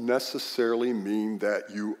doesn't necessarily mean that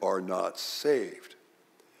you are not saved.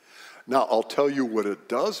 Now, I'll tell you what it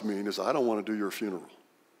does mean is I don't want to do your funeral.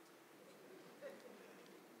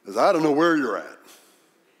 Because I don't know where you're at.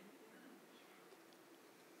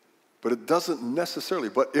 But it doesn't necessarily.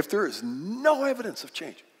 But if there is no evidence of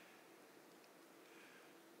change,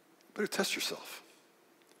 better test yourself.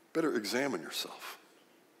 Better examine yourself.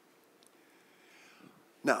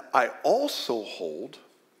 Now, I also hold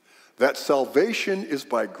that salvation is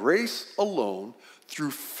by grace alone through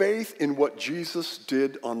faith in what Jesus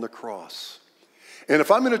did on the cross. And if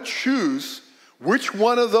I'm going to choose which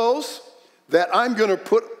one of those that I'm going to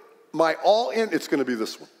put my all in, it's going to be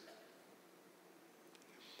this one.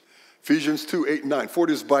 Ephesians 2:8-9. For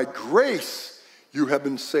it is by grace you have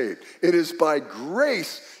been saved. It is by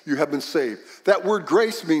grace you have been saved. That word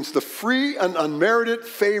grace means the free and unmerited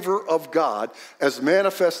favor of God as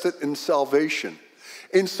manifested in salvation.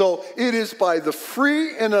 And so it is by the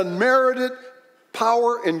free and unmerited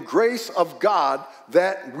power and grace of God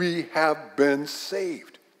that we have been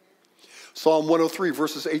saved. Psalm 103,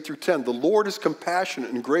 verses 8-10. The Lord is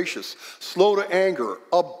compassionate and gracious, slow to anger,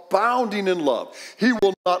 abounding in love. He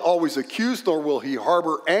will not always accuse, nor will he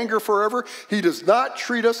harbor anger forever. He does not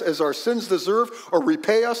treat us as our sins deserve or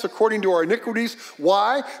repay us according to our iniquities.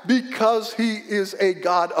 Why? Because he is a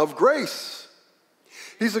God of grace.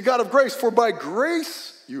 He's a God of grace, for by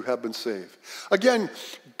grace you have been saved. Again,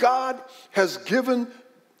 God has given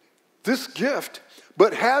this gift,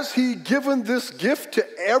 but has he given this gift to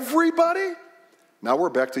everybody? Now we're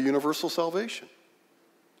back to universal salvation.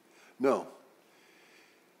 No.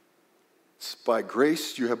 It's by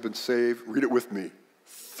grace you have been saved. Read it with me.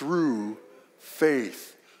 Through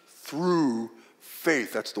faith. Through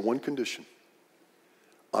faith. That's the one condition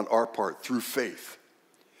on our part. Through faith.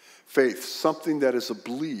 Faith, something that is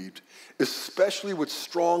believed, especially with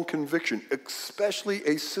strong conviction, especially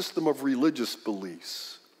a system of religious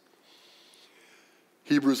beliefs.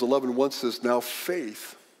 Hebrews 11:1 says, now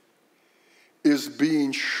faith is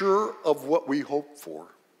being sure of what we hope for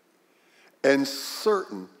and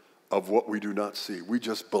certain of what we do not see. We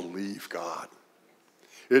just believe God.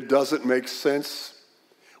 It doesn't make sense.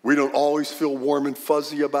 We don't always feel warm and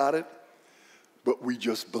fuzzy about it, but we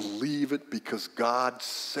just believe it because God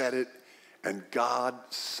said it and God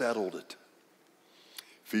settled it.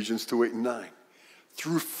 Ephesians 2:8-9.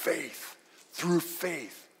 Through faith. Through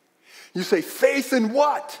faith. You say, faith in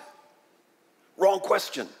what? Wrong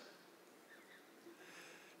question.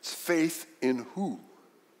 It's faith in who?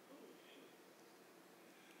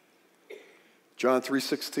 John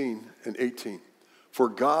 3:16 and 18. For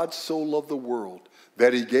God so loved the world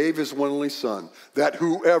that he gave his one and only Son, that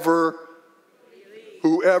whoever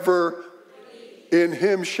in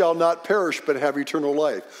him shall not perish but have eternal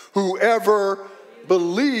life. Whoever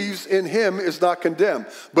believes in him is not condemned,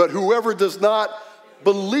 but whoever does not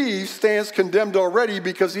believe stands condemned already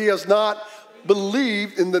because he has not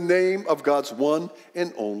believe in the name of God's one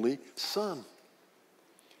and only Son.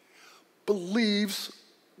 Believes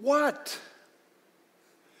what?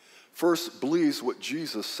 First, believes what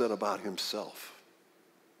Jesus said about himself.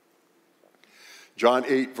 John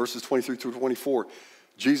 8, verses 23 through 24,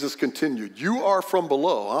 Jesus continued, "You are from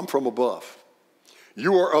below, I'm from above.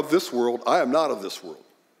 You are of this world, I am not of this world.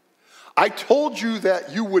 I told you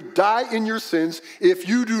that you would die in your sins if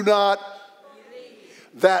you do not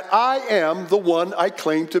believe that I am the one I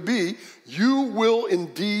claim to be. You will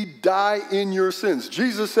indeed die in your sins."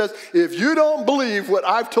 Jesus says, if you don't believe what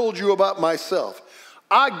I've told you about myself,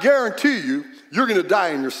 I guarantee you, you're going to die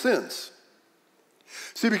in your sins.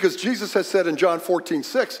 See, because Jesus has said in John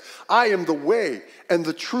 14:6, I am the way and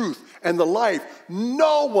the truth and the life.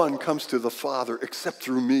 No one comes to the Father except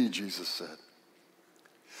through me, Jesus said.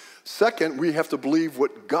 Second, we have to believe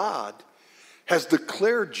what God has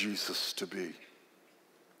declared Jesus to be.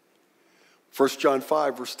 1 John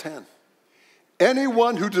 5, verse 10.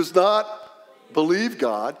 Anyone who does not believe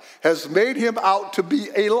God has made him out to be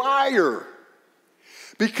a liar,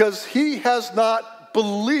 because he has not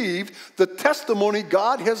believed the testimony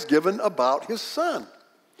God has given about his Son.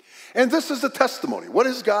 And this is the testimony. What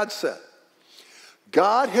has God said?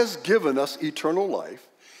 God has given us eternal life,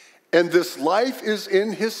 and this life is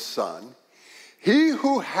in his Son. He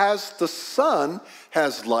who has the Son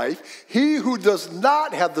has life. He who does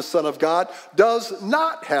not have the Son of God does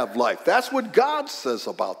not have life. That's what God says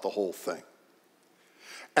about the whole thing.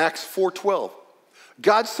 Acts 4:12.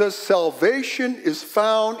 God says salvation is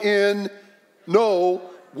found in no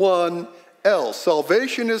one else.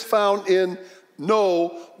 Salvation is found in no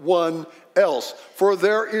one else. For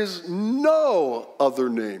there is no other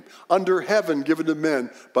name under heaven given to men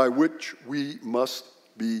by which we must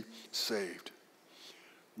be saved.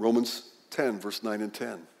 Romans 10, verse 9 and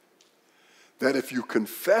 10. That if you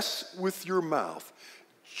confess with your mouth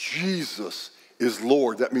Jesus is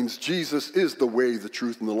Lord, that means Jesus is the way, the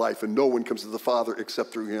truth, and the life, and no one comes to the Father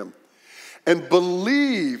except through him. And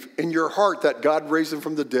believe in your heart that God raised him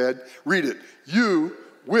from the dead, read it, you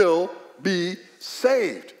will be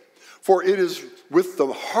saved. For it is with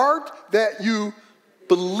the heart that you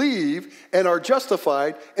believe and are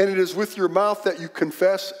justified, and it is with your mouth that you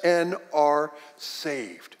confess and are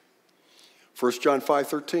saved. 1 John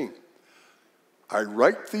 5:13. I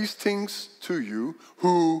write these things to you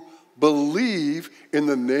who believe in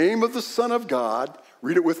the name of the Son of God,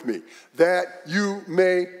 read it with me, that you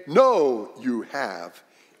may know you have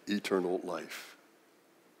eternal life.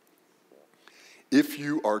 If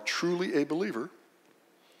you are truly a believer,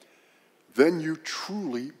 then you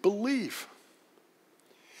truly believe.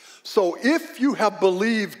 So if you have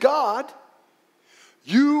believed God,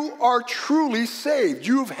 you are truly saved.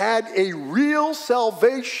 You've had a real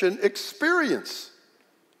salvation experience.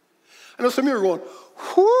 I know some of you are going,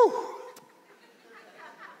 whew,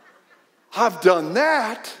 I've done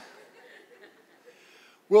that.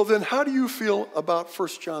 Well, then how do you feel about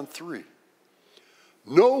 1 John 3?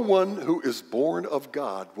 No one who is born of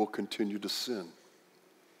God will continue to sin,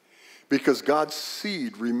 because God's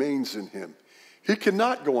seed remains in him. He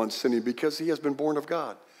cannot go on sinning because he has been born of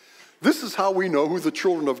God. This is how we know who the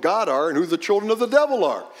children of God are and who the children of the devil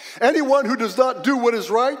are. Anyone who does not do what is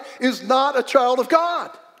right is not a child of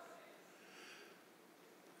God.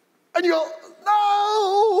 And you go,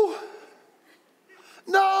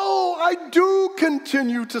 no, I do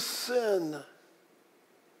continue to sin.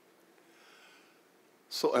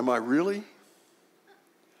 So am I really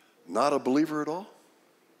not a believer at all?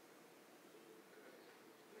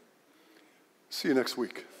 See you next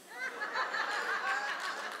week.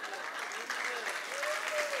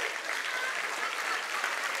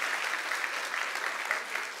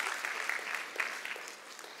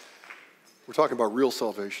 We're talking about real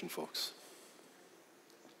salvation, folks.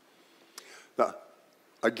 Now,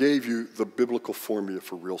 I gave you the biblical formula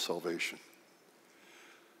for real salvation.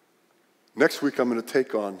 Next week, I'm going to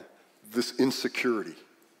take on this insecurity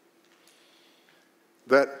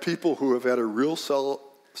that people who have had a real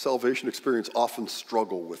salvation experience often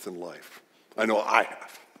struggle with in life. I know I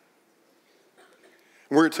have.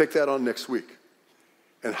 And we're going to take that on next week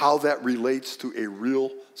and how that relates to a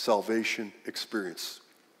real salvation experience.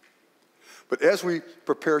 But as we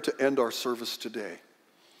prepare to end our service today,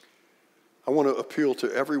 I want to appeal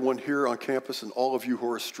to everyone here on campus and all of you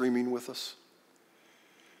who are streaming with us.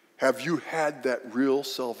 Have you had that real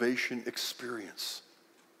salvation experience?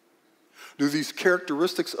 Do these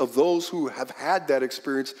characteristics of those who have had that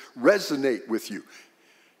experience resonate with you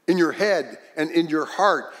in your head and in your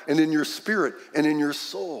heart and in your spirit and in your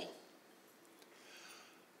soul?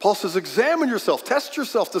 Paul says, examine yourself, test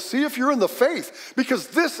yourself to see if you're in the faith, because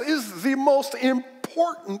this is the most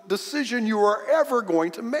important decision you are ever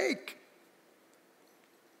going to make.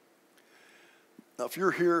 Now, if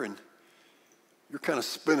you're here and you're kind of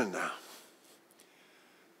spinning now,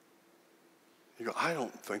 you go, I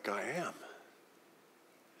don't think I am.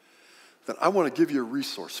 Then I want to give you a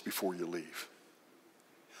resource before you leave.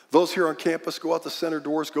 Those here on campus, go out the center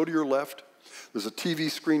doors, go to your left. There's a TV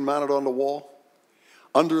screen mounted on the wall.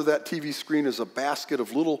 Under that TV screen is a basket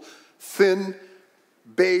of little thin,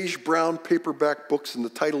 beige, brown paperback books, and the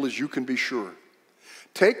title is You Can Be Sure.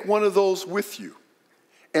 Take one of those with you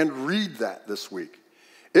and read that this week.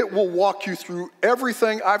 It will walk you through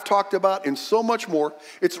everything I've talked about and so much more.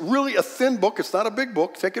 It's really a thin book. It's not a big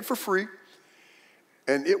book. Take it for free.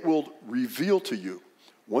 And it will reveal to you,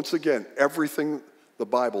 once again, everything the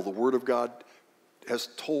Bible, the Word of God, has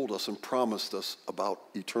told us and promised us about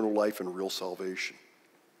eternal life and real salvation.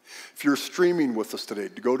 If you're streaming with us today,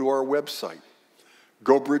 go to our website,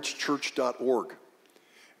 gobridgechurch.org,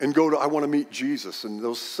 and go to I Want to Meet Jesus, and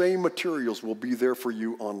those same materials will be there for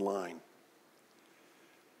you online.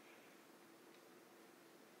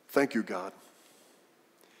 Thank you, God,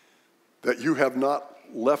 that you have not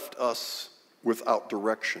left us without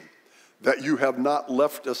direction, that you have not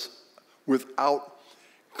left us without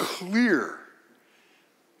clear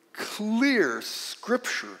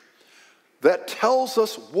scripture that tells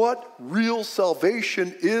us what real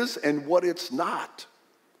salvation is and what it's not.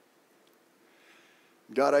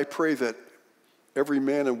 God, I pray that every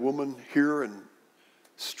man and woman here and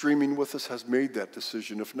streaming with us has made that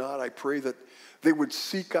decision. If not, I pray that they would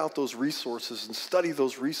seek out those resources and study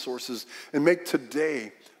those resources and make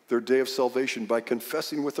today their day of salvation by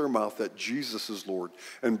confessing with their mouth that Jesus is Lord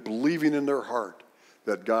and believing in their heart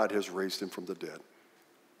that God has raised him from the dead.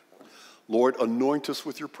 Lord, anoint us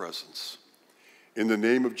with your presence. In the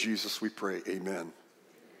name of Jesus we pray, amen.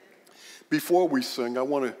 Before we sing, I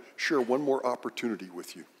want to share one more opportunity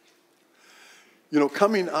with you. You know,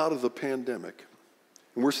 coming out of the pandemic,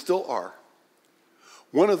 and we still are,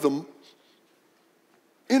 one of the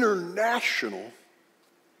international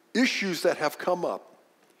issues that have come up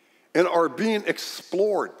and are being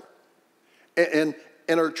explored and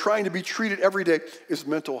are trying to be treated every day is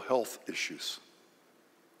mental health issues.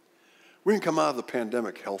 We didn't come out of the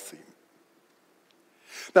pandemic healthy.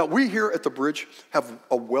 Now, we here at the Bridge have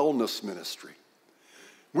a wellness ministry.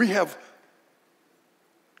 We have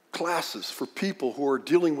classes for people who are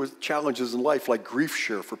dealing with challenges in life, like grief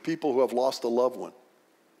share for people who have lost a loved one,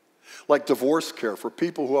 like divorce care for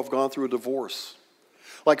people who have gone through a divorce,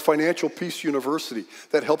 like Financial Peace University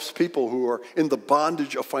that helps people who are in the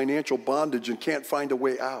bondage of financial bondage and can't find a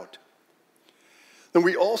way out. Then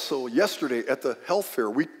we also, yesterday at the health fair,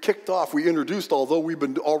 we introduced, although we've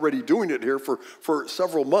been already doing it here for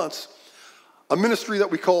several months, a ministry that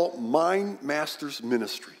we call Mind Masters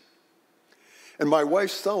Ministry. And my wife,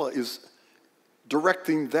 Stella, is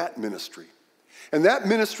directing that ministry. And that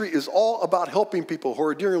ministry is all about helping people who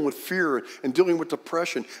are dealing with fear and dealing with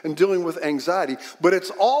depression and dealing with anxiety. But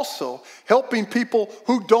it's also helping people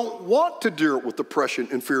who don't want to deal with depression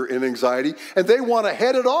and fear and anxiety, and they want to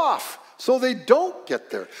head it off so they don't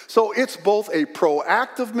get there. So it's both a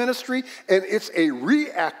proactive ministry and it's a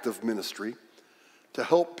reactive ministry to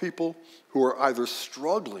help people who are either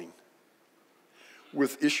struggling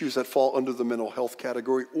with issues that fall under the mental health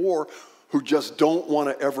category or who just don't want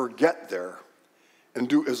to ever get there and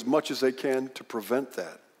do as much as they can to prevent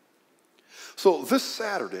that. So this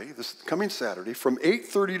coming Saturday, from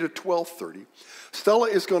 8:30 to 12:30, Stella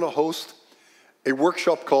is going to host a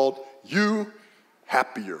workshop called You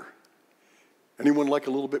Happier. Anyone like a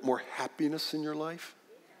little bit more happiness in your life?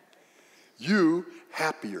 You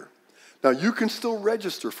Happier. Now, you can still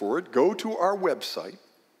register for it. Go to our website,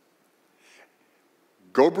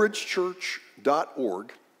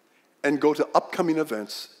 gobridgechurch.org, and go to upcoming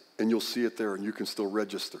events, and you'll see it there, and you can still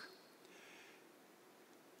register.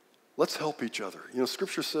 Let's help each other. You know,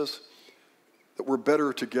 Scripture says that we're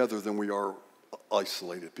better together than we are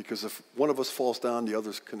isolated, because if one of us falls down, the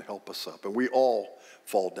others can help us up, and we all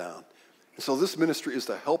fall down. And so this ministry is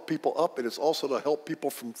to help people up, and it's also to help people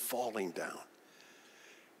from falling down.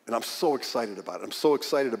 And I'm so excited about it. I'm so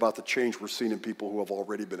excited about the change we're seeing in people who have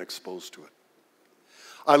already been exposed to it.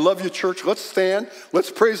 I love you, church. Let's stand. Let's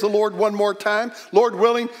praise the Lord one more time. Lord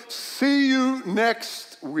willing, see you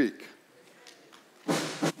next week. There's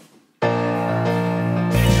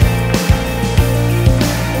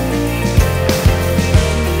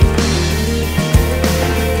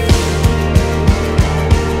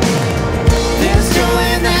joy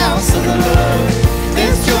in the house of the Lord.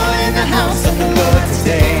 There's joy in the house of the Lord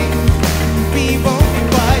today. We won't be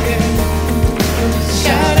quiet.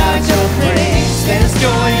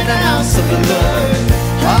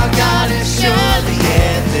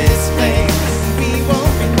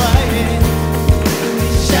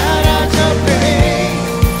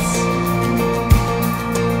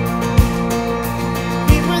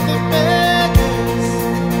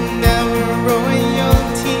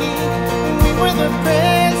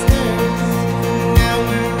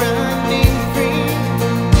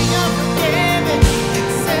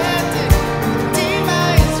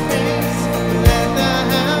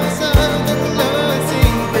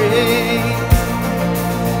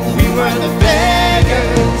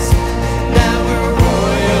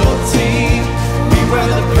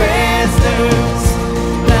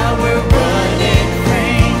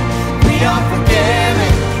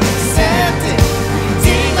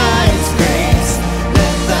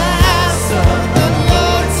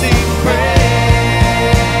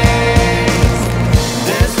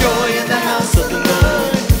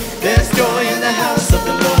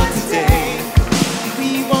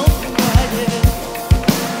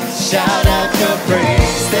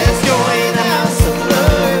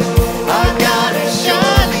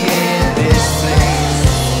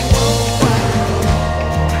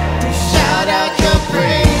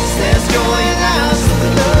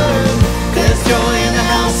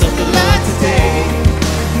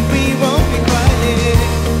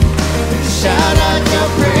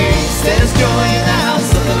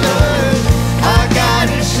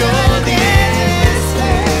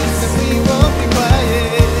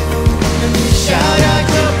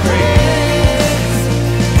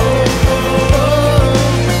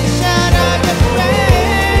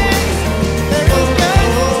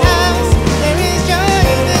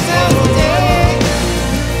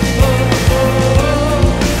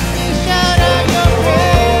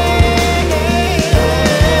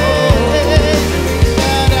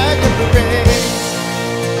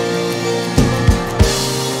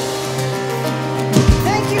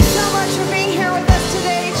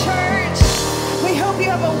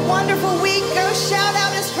 wonderful week. Go shout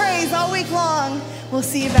out his praise all week long. We'll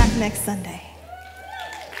see you back next Sunday.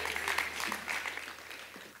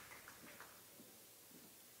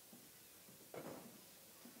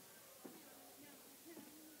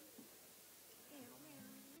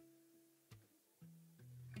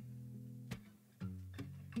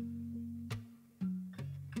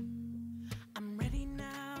 I'm ready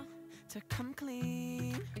now to come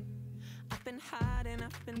clean. I've been hiding,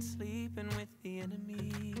 I've been sleeping with the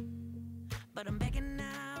enemy. But I'm begging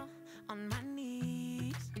now on my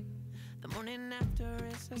knees. The morning after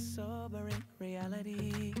is a sobering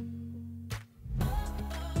reality.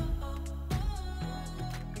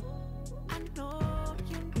 I know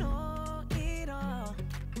you know it all.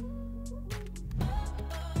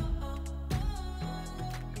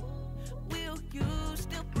 Will you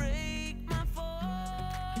still break my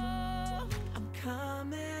fall? I'm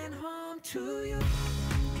coming home to you,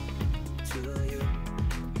 to you.